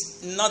he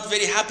is not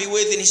very happy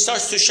with and he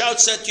starts to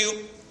shout at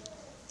you,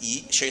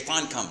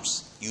 shaitan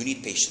comes. You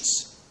need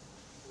patience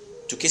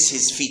to kiss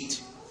his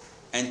feet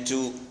and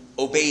to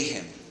obey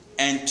him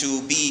and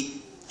to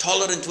be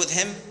tolerant with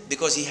him,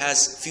 because he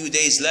has few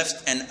days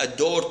left and a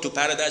door to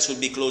paradise will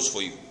be closed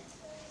for you.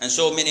 And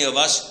so many of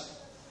us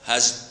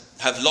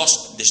have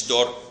lost this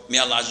door. May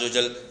Allah Azza wa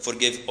Jal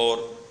forgive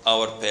all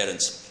our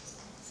parents.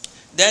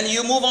 Then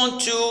you move on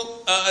to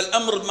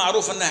al-amr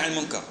al-ma'ruf al-nahy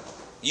al-munkar.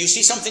 You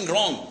see something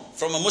wrong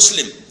from a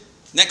Muslim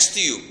next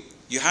to you.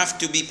 You have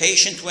to be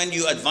patient when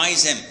you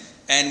advise him,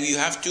 and you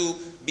have to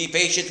be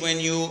patient when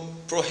you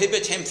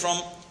prohibit him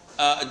from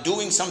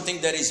doing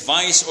something that is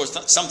vice or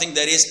something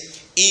that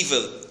is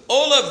evil.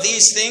 All of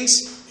these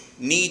things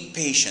need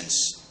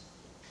patience.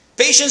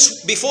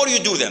 Patience before you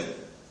do them.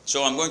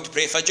 So I'm going to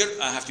pray Fajr,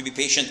 I have to be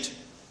patient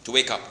to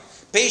wake up.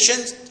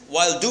 Patient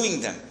while doing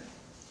them.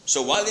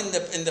 So while in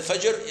the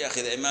Fajr,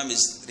 the Imam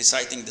is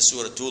reciting the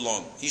surah too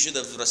long. He should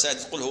have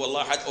recited Qul Huwa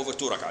Allah Ahad over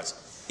 2 rak'ahs.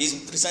 He's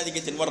reciting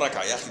it in 1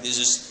 rak'ah. This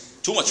is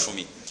too much for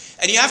me.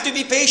 And you have to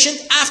be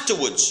patient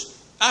afterwards,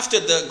 after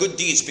the good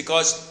deeds,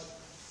 because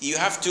you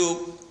have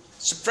to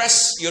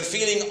suppress your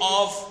feeling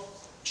of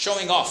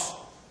showing off.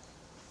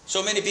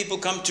 So many people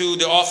come to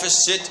the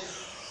office, sit,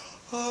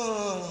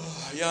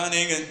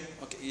 yawning, and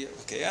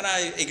okay, and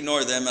I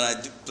ignore them and I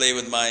play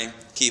with my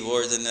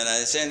keyboard, and then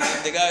I send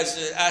the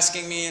guy's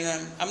asking me,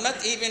 and I'm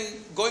not even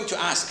going to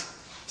ask.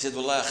 He said,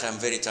 Wallah, I'm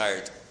very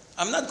tired.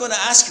 I'm not going to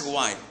ask you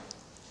why.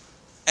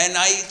 And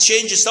I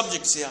change the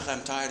subject. Say,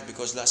 I'm tired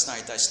because last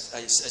night I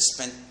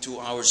spent 2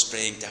 hours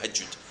praying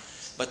tahajjud.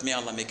 But may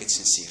Allah make it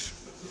sincere.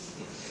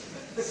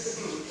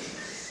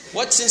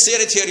 What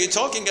sincerity are you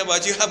talking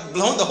about? You have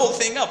blown the whole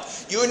thing up.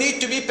 You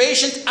need to be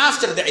patient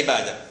after the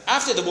ibadah,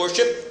 after the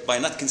worship, by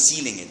not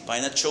concealing it, by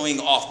not showing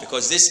off,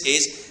 because this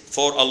is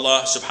for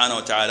Allah subhanahu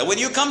wa ta'ala. When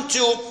you come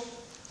to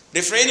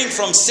refraining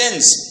from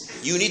sins,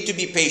 you need to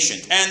be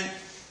patient. And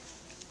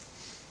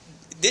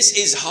this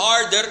is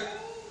harder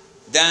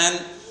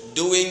than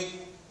doing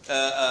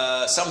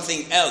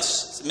something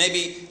else.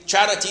 Maybe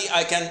charity,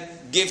 I can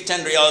give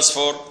 10 riyals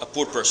for a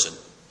poor person.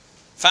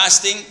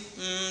 Fasting,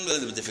 a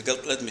little bit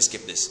difficult, let me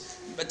skip this.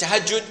 But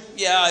tahajjud,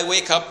 yeah, I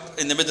wake up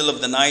in the middle of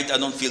the night, I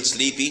don't feel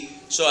sleepy,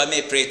 so I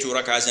may pray 2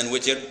 rak'ahs and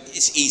witr,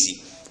 it's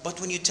easy. But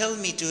when you tell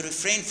me to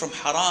refrain from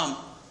haram,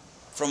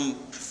 from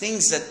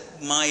things that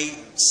my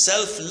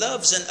self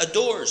loves and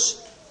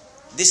adores,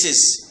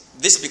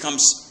 this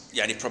becomes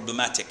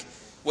problematic.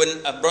 When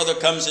a brother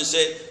comes and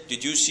says,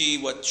 did you see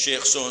what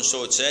Sheikh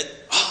so-and-so said?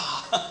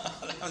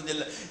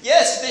 Alhamdulillah.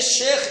 Yes, this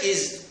Sheikh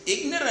is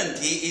ignorant,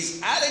 he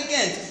is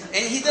arrogant,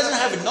 and he doesn't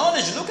have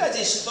knowledge. Look at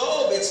his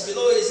thobe, it's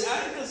below his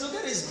ankles. Look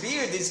at his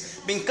beard, he's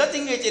been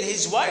cutting it, and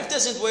his wife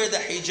doesn't wear the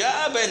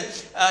hijab, and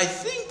I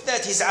think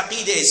that his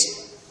aqidah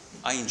is...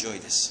 I enjoy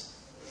this.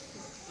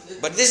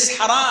 But this is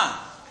haram.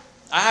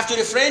 I have to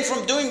refrain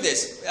from doing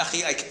this.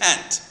 I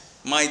can't.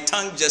 My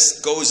tongue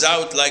just goes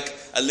out like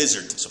a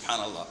lizard,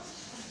 subhanallah.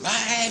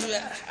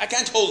 I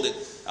can't hold it.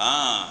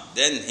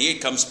 Then here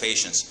comes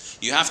patience.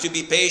 You have to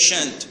be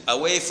patient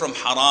away from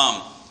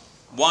haram.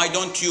 Why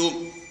don't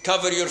you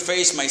cover your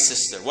face, my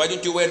sister? Why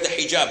don't you wear the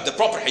hijab, the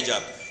proper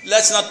hijab?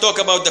 Let's not talk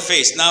about the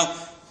face. Now,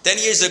 10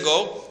 years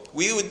ago,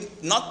 we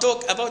would not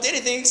talk about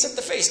anything except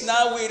the face.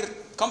 Now we're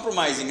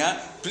compromising.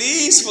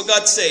 Please, for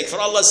God's sake, for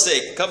Allah's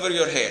sake, cover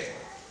your hair.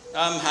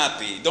 I'm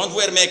happy. Don't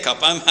wear makeup.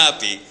 I'm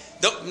happy.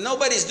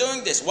 Nobody's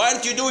doing this. Why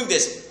aren't you doing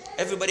this?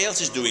 Everybody else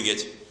is doing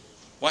it.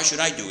 Why should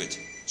I do it?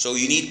 So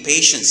you need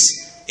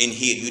patience in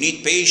here. You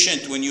need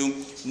patience when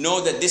you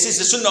know that this is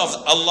the sunnah of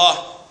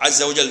Allah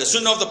Azza wa Jal, the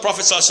sunnah of the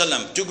Prophet Sallallahu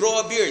Alaihi Wasallam, to grow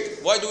a beard.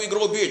 Why do we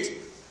grow a beard?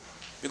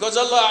 Because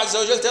Allah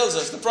Azza wa Jal tells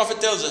us, the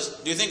Prophet tells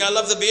us. Do you think I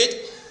love the beard?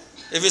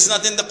 If it's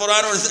not in the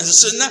Quran or the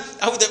sunnah,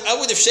 I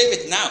would have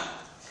shaved it now.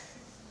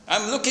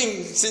 I'm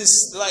looking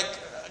since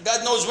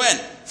God knows when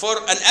for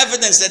an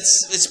evidence that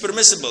it's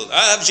permissible.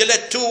 I have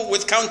Gillette 2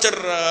 with counter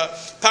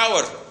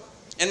power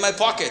in my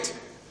pocket.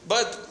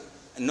 But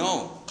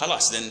no,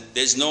 khalas, then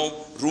there's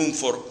no room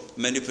for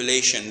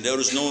manipulation. There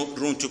is no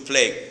room to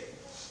play.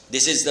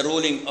 This is the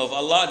ruling of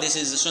Allah. This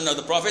is the sunnah of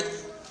the Prophet.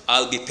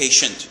 I'll be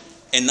patient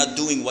and not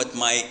doing what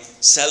my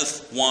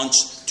self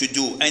wants to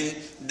do. And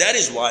that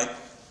is why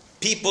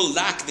people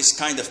lack this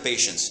kind of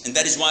patience. And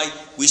that is why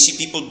we see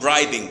people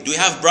bribing. Do we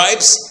have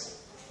bribes?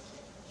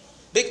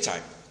 Big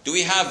time. Do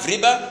we have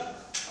riba?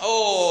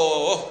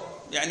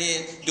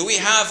 Do we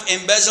have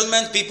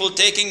embezzlement? People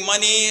taking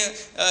money.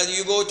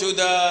 You go to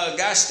the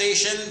gas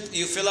station,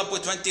 you fill up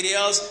with 20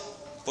 riyals,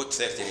 put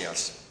 30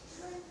 riyals.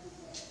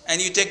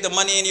 And you take the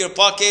money in your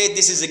pocket.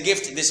 This is a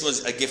gift. This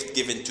was a gift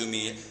given to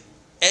me.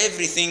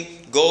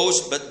 Everything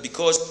goes, but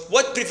because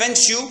what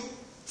prevents you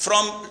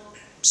from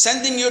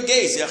sending your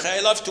gaze? I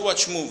love to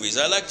watch movies,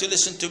 I like to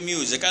listen to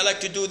music, I like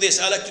to do this,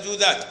 I like to do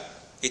that.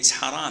 It's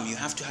haram. You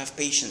have to have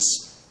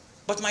patience.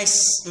 But my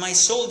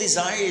soul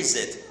desires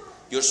it.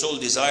 Your soul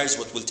desires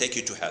what will take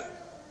you to hell.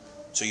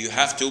 So you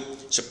have to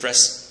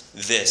suppress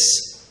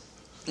this.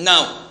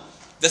 Now,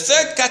 the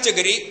third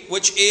category,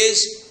 which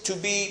is to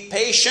be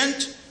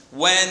patient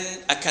when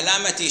a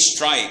calamity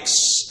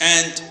strikes.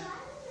 And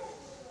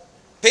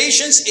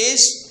patience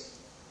is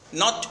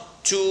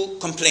not to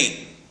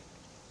complain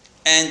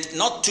and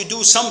not to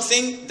do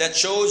something that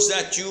shows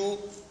that you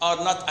are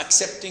not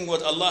accepting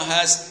what Allah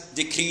has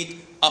decreed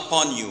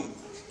upon you.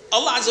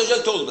 Allah Azza wa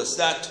Jal told us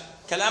that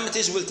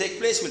calamities will take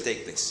place,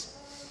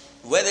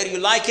 Whether you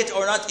like it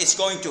or not, it's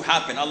going to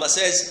happen. Allah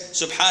says,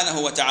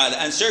 subhanahu wa ta'ala,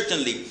 and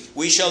certainly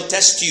we shall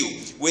test you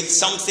with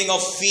something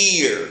of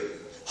fear,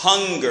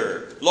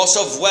 hunger, loss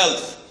of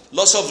wealth,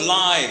 loss of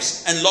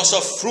lives, and loss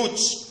of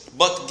fruits.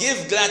 But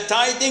give glad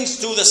tidings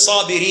to the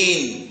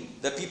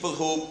sabirin, the people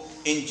who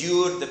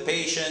endure, the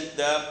patient,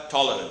 the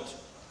tolerant.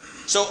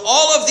 So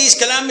all of these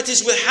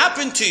calamities will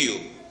happen to you.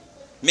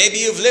 Maybe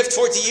you've lived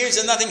 40 years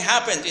and nothing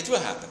happened. It will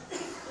happen.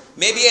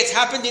 Maybe it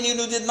happened and you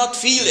did not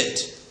feel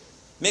it.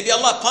 Maybe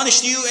Allah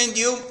punished you and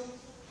you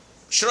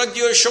shrugged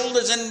your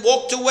shoulders and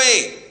walked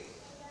away.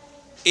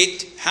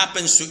 It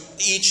happens to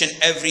each and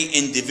every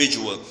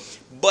individual.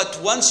 But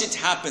once it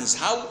happens,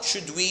 how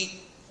should we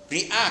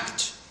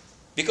react?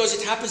 Because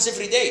it happens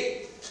every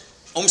day.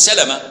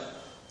 Salama,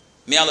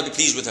 may Allah be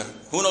pleased with her.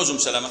 Who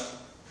knows Salama?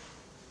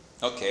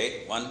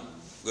 Okay, one,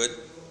 good.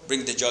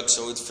 Bring the jug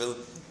so it's filled.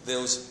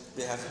 Those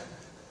they have.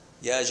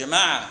 Ya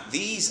Jama'ah,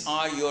 these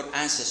are your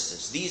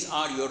ancestors. These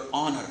are your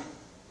honor.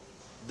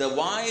 The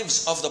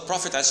wives of the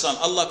Prophet ﷺ,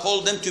 Allah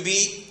called them to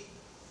be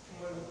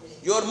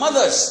your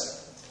mothers.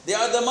 They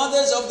are the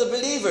mothers of the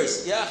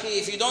believers. Ya akhi,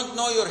 if you don't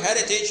know your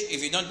heritage,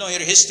 if you don't know your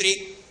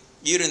history,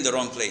 you're in the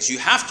wrong place. You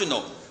have to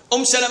know.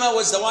 Salama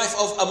was the wife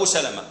of Abu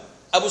Salama.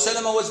 Abu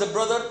Salama was the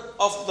brother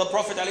of the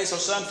Prophet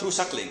ﷺ through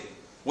suckling.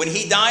 When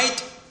he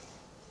died,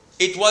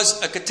 it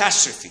was a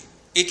catastrophe.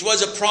 It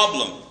was a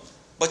problem.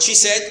 But she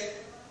said,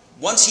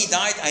 once he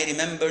died, I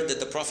remembered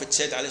that the Prophet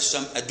said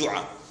ﷺ a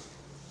dua.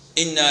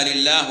 Inna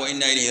lillah wa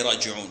inna ilayhi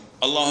raji'un.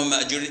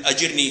 Allahumma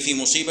ajirni fi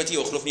musibati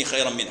wa akhlifni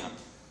khayran minha.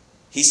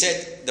 He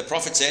said, the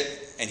Prophet said,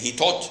 and he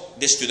taught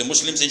this to the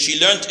Muslims and she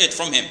learned it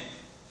from him.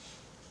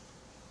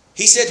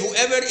 He said,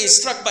 whoever is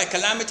struck by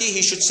calamity,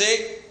 he should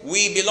say,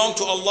 we belong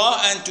to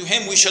Allah and to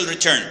Him we shall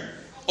return.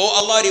 Oh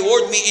Allah,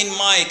 reward me in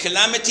my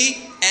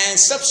calamity and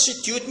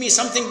substitute me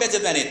something better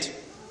than it.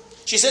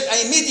 She said,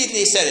 I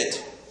immediately said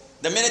it.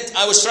 The minute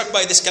I was struck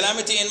by this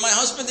calamity and my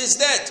husband is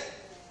dead.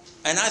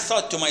 And I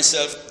thought to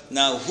myself,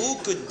 now who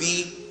could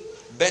be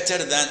better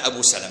than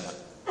Abu Salama?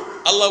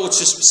 Allah would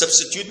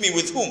substitute me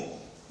with whom?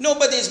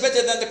 Nobody is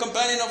better than the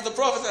companion of the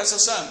Prophet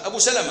ﷺ, Abu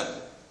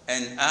Salama.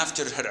 And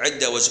after her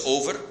iddah was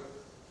over,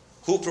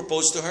 who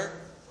proposed to her?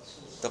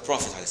 The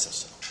Prophet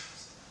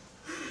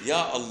ﷺ.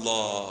 Ya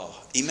Allah,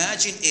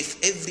 imagine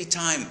if every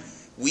time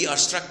we are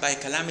struck by a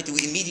calamity,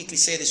 we immediately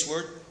say this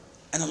word,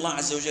 and Allah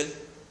Azza wa Jal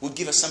would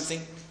give us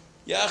something.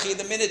 Ya akhi,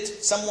 the minute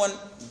someone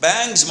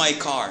bangs my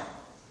car,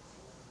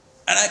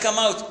 and I come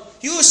out,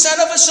 you son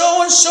of a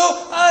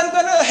so-and-so, I'm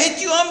going to hit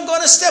you, I'm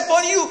going to step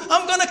on you,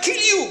 I'm going to kill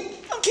you,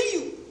 I'll kill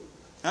you.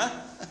 Huh?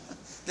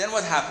 Then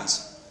what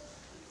happens?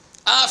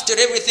 After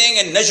everything,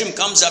 and Najm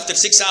comes after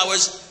 6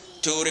 hours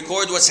to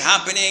record what's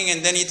happening,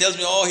 and then he tells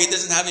me, oh, he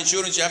doesn't have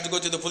insurance, you have to go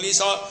to the police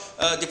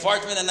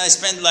department, and I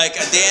spend like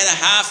a day and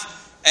a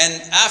half,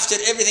 and after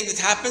everything that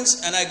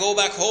happens, and I go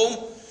back home,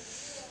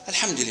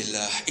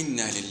 Alhamdulillah,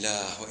 inna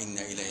lillah wa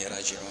inna ilayhi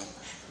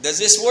raji'un. Does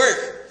this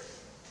work?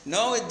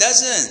 No, it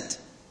doesn't.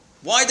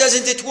 Why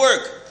doesn't it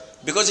work?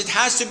 Because it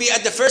has to be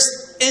at the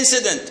first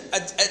incident,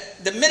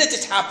 at the minute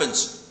it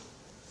happens.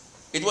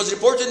 It was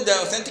reported in the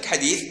authentic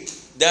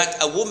hadith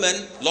that a woman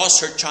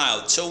lost her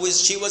child. So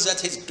she was at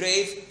his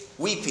grave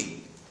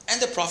weeping.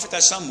 And the Prophet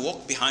ﷺ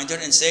walked behind her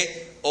and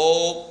said,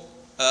 oh,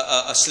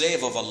 a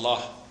slave of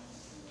Allah,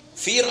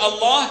 fear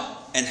Allah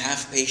and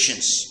have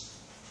patience.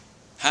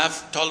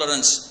 Have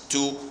tolerance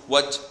to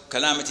what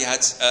calamity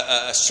has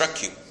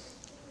struck you.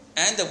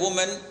 And the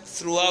woman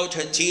threw out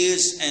her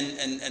tears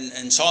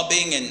and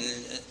sobbing, and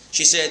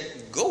she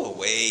said, go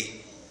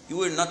away. You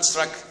were not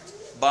struck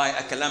by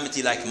a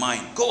calamity like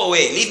mine. Go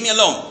away, leave me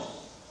alone.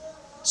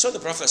 So the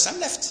Prophet ﷺ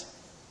left.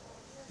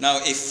 Now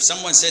if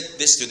someone said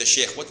this to the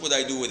Shaykh, what would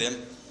I do with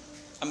him?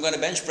 I'm going to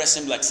bench press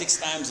him like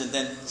 6 times and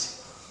then...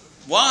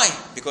 Why?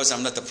 Because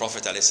I'm not the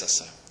Prophet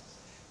ﷺ.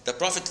 The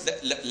Prophet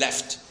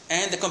left.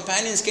 And the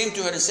companions came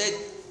to her and said,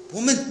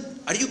 woman,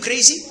 are you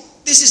crazy?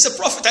 This is the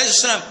Prophet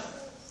ﷺ.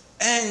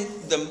 And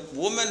the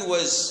woman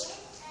was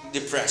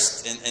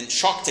depressed and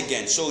shocked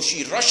again. So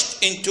she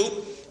rushed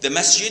into the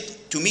masjid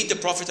to meet the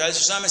Prophet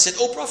ﷺ and said,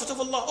 oh Prophet of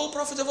Allah, oh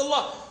Prophet of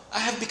Allah, I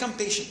have become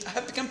patient, I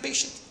have become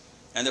patient.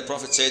 And the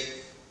Prophet said,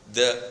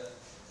 the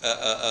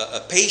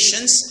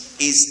patience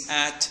is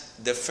at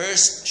the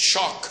first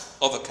shock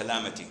of a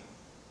calamity.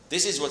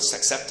 This is what's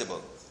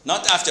acceptable.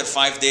 not after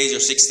 5 days or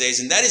 6 days.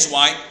 And that is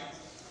why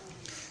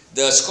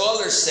the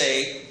scholars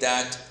say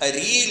that a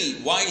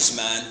real wise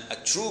man, a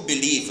true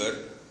believer,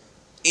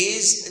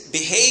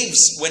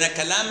 behaves when a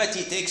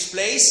calamity takes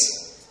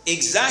place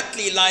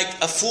exactly like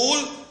a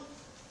fool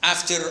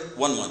after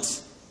 1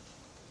 month.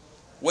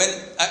 When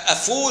a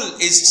fool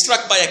is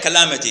struck by a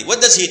calamity,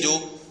 what does he do?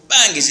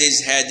 Bangs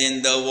his head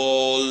in the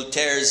wall,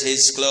 tears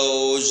his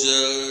clothes,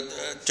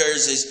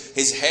 tears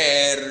his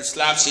hair,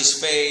 slaps his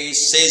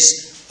face,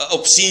 says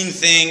obscene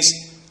things.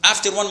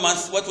 After 1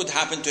 month, what would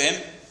happen to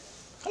him?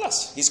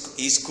 Khalas,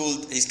 he's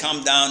cool, he's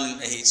calmed down,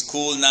 he's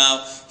cool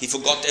now, he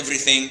forgot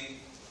everything.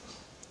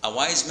 A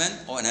wise man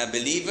or a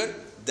believer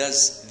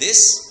does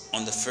this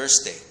on the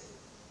first day,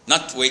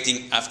 not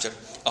waiting after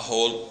a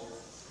whole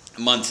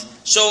month.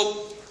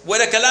 So,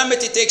 when a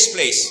calamity takes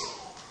place,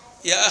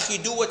 Ya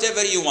akhi, do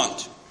whatever you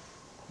want.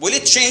 Will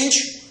it change?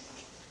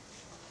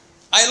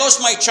 I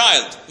lost my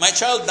child. My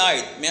child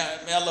died.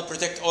 May Allah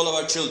protect all of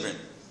our children.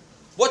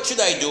 What should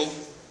I do?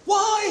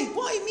 Why?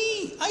 Why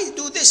me? I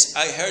do this.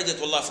 I heard it,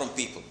 wallah, from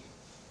people.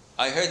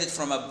 I heard it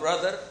from a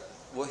brother.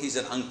 Well, he's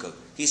an uncle.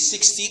 He's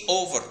 60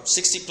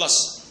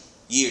 plus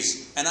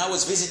years. And I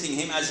was visiting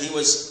him as he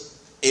was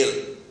ill.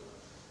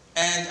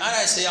 And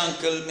I say,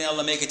 uncle, may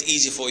Allah make it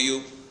easy for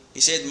you. He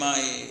said, my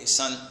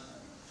son,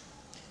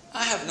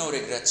 I have no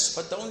regrets.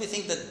 But the only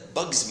thing that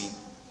bugs me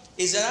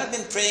is that I've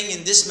been praying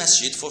in this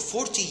masjid for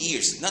 40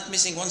 years, not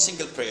missing one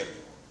single prayer.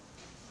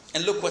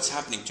 And look what's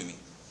happening to me.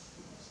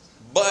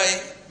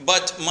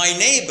 But my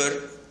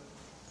neighbor,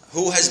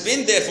 who has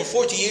been there for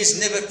 40 years,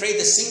 never prayed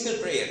a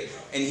single prayer.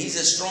 And he's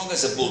as strong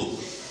as a bull.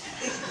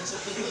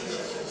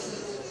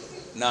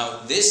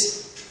 Now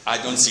this, I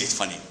don't see it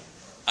funny.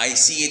 I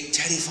see it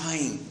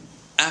terrifying.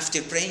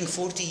 After praying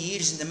 40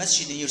 years in the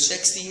masjid and you're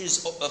 60 years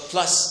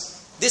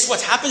plus, this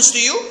what happens to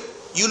you?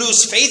 You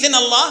lose faith in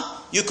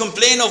Allah. You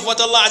complain of what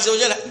Allah Azza wa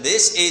Jalla.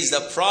 This is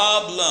the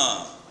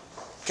problem.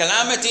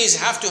 Calamities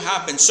have to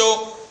happen.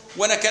 So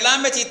when a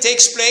calamity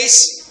takes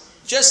place,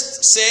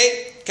 just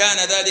say, كَانَ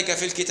ذَلِكَ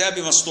فِي الْكِتَابِ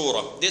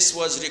مَسْطُورًا. This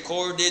was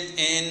recorded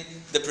in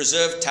the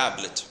preserved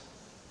tablet.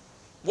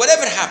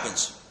 Whatever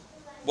happens.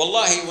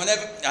 Wallahi,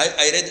 whenever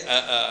I read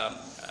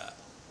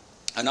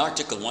an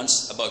article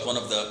once about one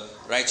of the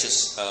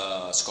righteous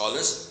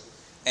scholars,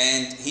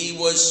 and he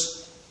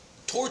was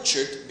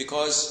tortured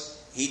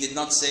because he did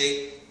not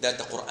say that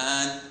the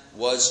Quran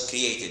was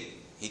created.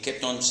 He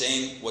kept on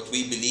saying what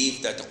we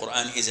believe, that the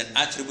Quran is an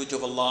attribute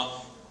of Allah,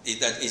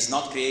 that is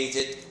not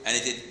created, and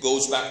it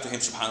goes back to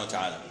him subhanahu wa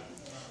ta'ala.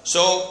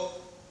 So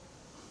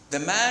the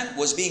man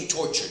was being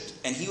tortured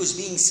and he was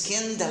being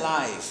skinned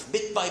alive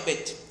bit by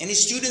bit, and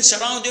his students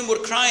around him were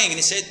crying, and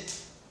he said,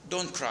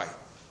 don't cry.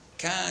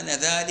 كَانَ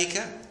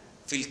ذَلِكَ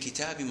فِي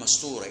الْكِتَابِ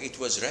مَسْطُورًا. It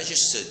was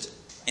registered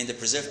in the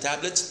preserved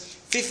tablets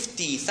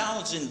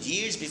 50,000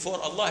 years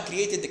before Allah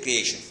created the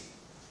creation.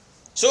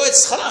 So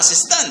it's khalas,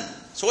 it's done.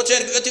 So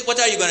what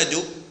are you going to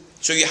do?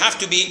 So you have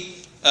to be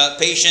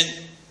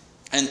patient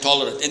and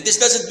tolerant. And this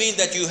doesn't mean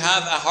that you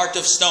have a heart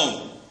of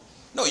stone.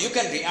 No, you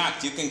can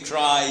react, you can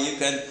cry, you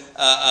can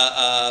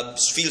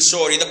feel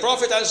sorry. The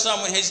Prophet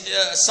ﷺ, when his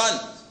son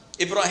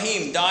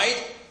Ibrahim died,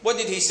 what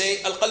did he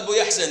say? Al-qalbu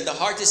yahzan, the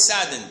heart is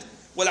saddened.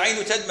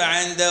 Wal-aynu tadma,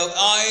 and the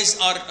eyes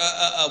are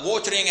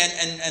watering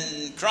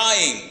and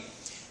crying.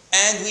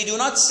 And we do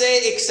not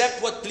say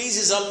except what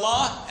pleases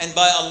Allah, and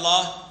by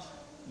Allah,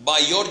 by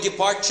your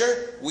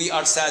departure, we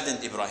are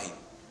saddened, Ibrahim.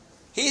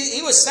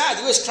 He was sad,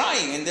 he was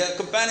crying, and the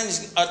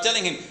companions are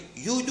telling him,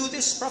 you do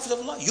this, Prophet of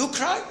Allah, you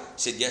cry?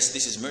 He said, yes,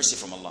 this is mercy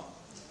from Allah.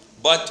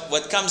 But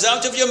what comes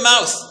out of your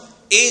mouth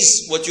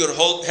is what you're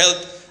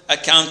held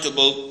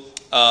accountable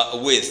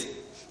with.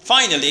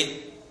 Finally,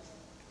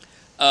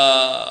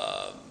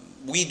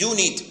 we do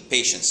need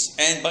patience.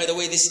 And by the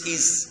way, this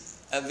is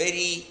a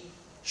very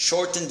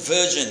shortened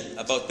version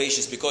about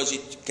patience, because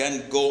it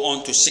can go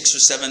on to 6 or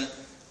 7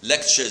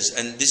 lectures,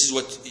 and this is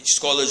what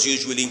scholars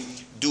usually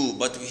do.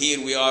 But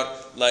here we are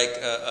like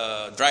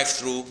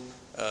drive-through,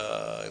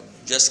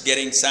 just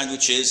getting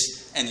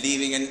sandwiches and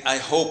leaving. And I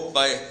hope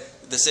by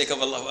the sake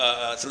of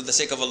Allah, through the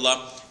sake of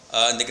Allah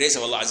and the grace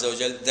of Allah Azza wa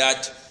Jal,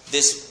 that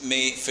this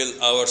may fill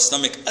our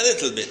stomach a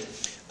little bit.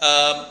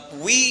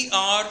 We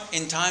are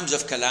in times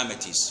of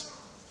calamities.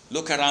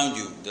 Look around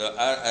you, the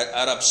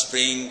Arab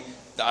Spring,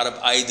 the Arab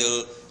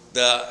Idol,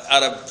 the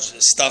Arab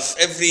stuff,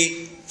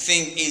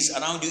 everything is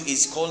around you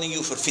is calling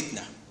you for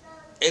fitna.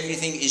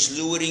 Everything is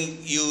luring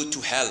you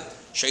to hell.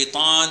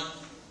 Shaitan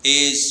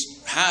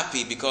is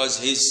happy because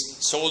his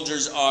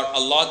soldiers are a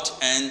lot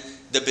and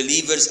the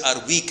believers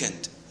are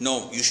weakened.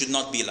 No, you should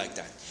not be like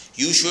that.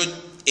 You should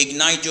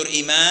ignite your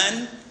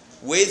iman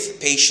with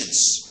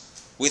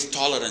patience, with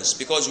tolerance,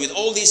 because with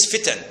all these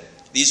fitan,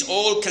 these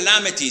all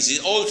calamities,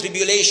 these all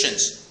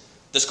tribulations,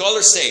 the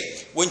scholars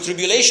say, when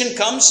tribulation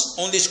comes,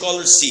 only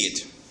scholars see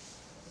it.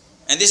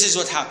 And this is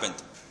what happened.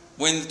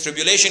 When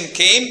tribulation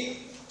came,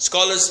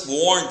 scholars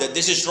warned that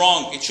this is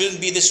wrong, it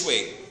shouldn't be this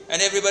way.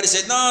 And everybody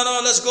said,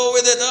 no, let's go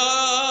with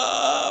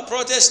it,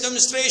 protest,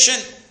 demonstration.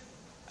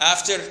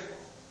 After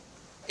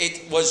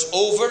it was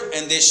over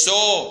and they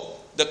saw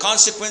the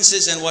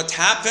consequences and what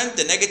happened,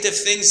 the negative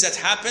things that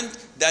happened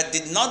that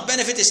did not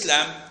benefit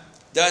Islam,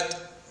 that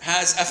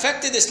has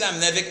affected Islam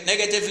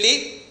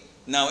negatively,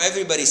 now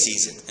everybody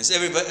sees it. And so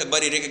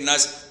everybody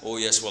recognizes, oh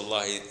yes,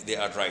 wallahi, they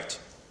are right.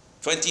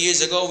 20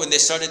 years ago when they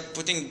started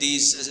putting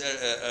these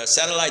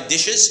satellite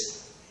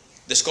dishes,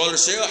 the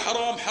scholars say, oh,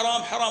 haram,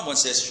 haram, haram. One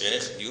says,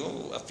 Shaykh,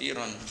 you appear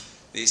on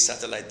these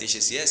satellite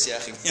dishes. Yes, yeah,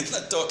 we're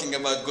not talking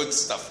about good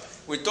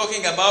stuff. We're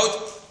talking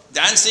about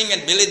dancing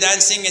and belly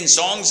dancing and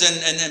songs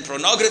and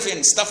pornography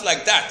and stuff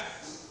like that.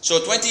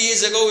 So 20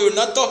 years ago, we were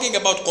not talking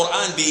about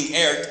Quran being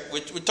aired.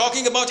 We're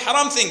talking about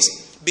haram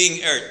things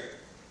being aired.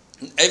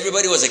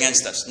 Everybody was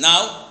against us.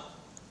 Now,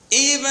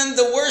 even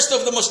the worst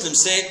of the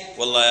Muslims say,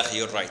 Wallahi,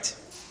 you're right.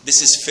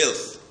 This is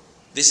filth.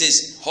 This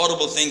is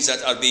horrible things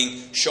that are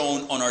being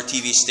shown on our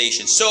TV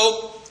stations.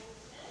 So,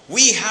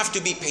 we have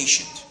to be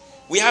patient.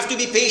 We have to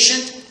be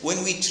patient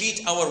when we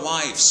treat our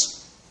wives.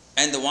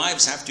 And the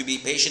wives have to be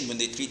patient when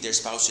they treat their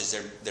spouses,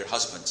 their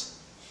husbands.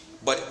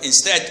 But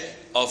instead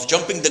of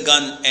jumping the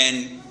gun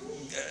and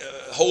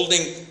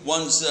holding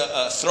one's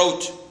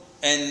throat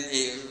and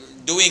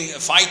doing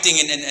fighting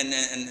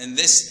and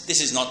this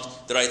is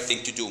not the right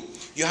thing to do.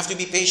 You have to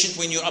be patient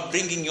when you're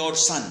upbringing your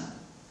son,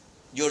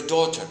 your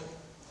daughter.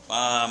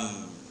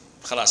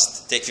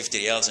 Khalas, take 50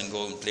 riyals and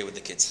go and play with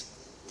the kids.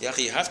 You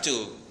have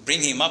to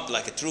bring him up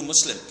like a true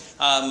Muslim.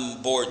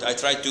 I'm bored. I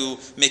try to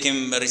make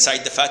him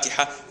recite the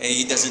Fatiha and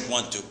he doesn't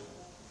want to.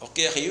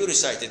 Okay, you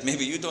recite it.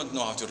 Maybe you don't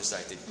know how to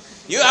recite it.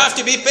 You have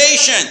to be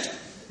patient.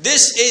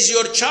 This is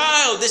your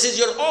child. This is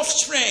your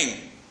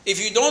offspring.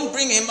 If you don't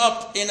bring him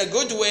up in a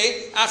good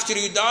way after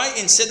you die,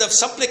 instead of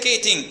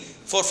supplicating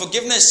for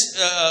forgiveness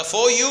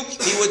for you,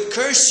 he would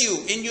curse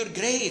you in your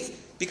grave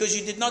because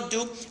you did not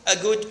do a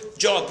good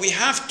job. We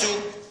have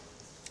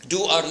to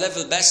do our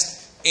level best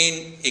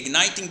in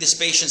igniting this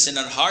patience in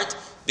our heart,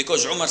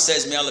 because Umar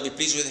says, may Allah be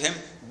pleased with him,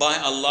 by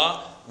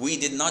Allah, we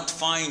did not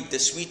find the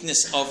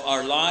sweetness of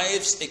our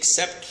lives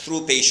except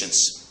through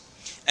patience.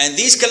 And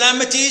these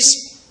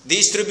calamities,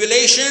 these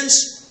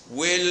tribulations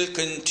will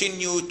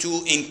continue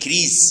to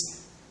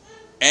increase.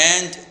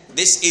 And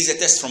this is a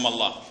test from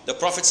Allah. The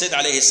Prophet said,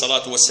 alayhi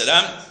salatu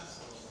wasalam,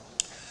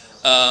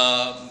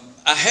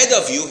 ahead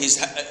of you, he's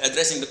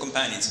addressing the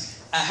companions,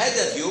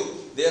 ahead of you,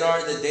 there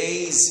are the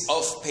days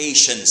of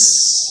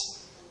patience.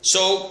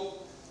 So,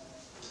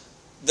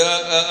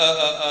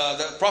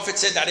 the Prophet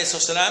said,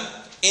 ﷺ,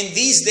 in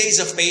these days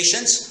of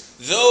patience,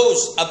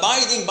 those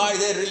abiding by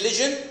their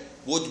religion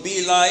would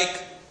be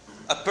like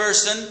a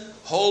person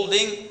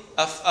holding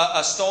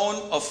a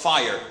stone of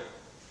fire.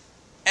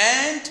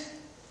 And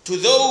to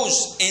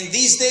those in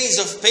these days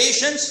of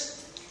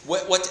patience,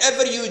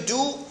 whatever you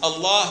do,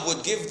 Allah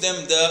would give them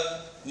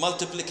the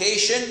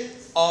multiplication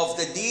of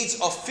the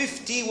deeds of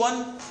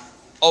 51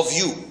 of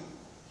you.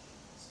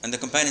 And the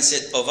companions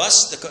said, of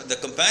us, the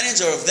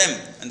companions, or of them?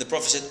 And the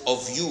Prophet said,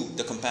 of you,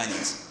 the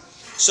companions.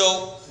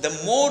 So, the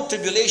more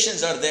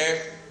tribulations are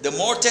there, the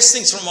more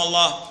testings from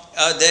Allah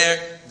are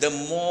there, the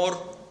more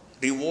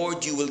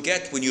reward you will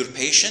get when you're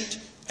patient,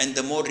 and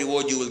the more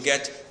reward you will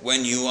get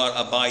when you are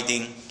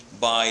abiding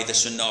by the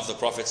sunnah of the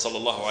Prophet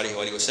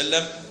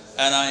ﷺ.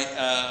 And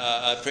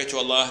I pray to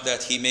Allah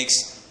that He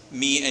makes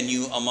me and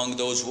you among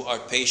those who are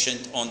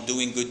patient on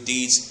doing good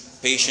deeds,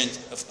 patient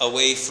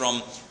away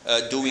from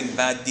doing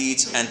bad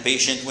deeds, and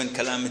patient when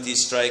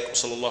calamities strike.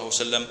 Sallallahu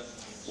alaihi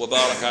wasallam wa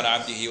baraka ala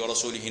abdihi wa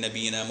rasulihi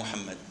nabiyina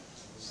Muhammad.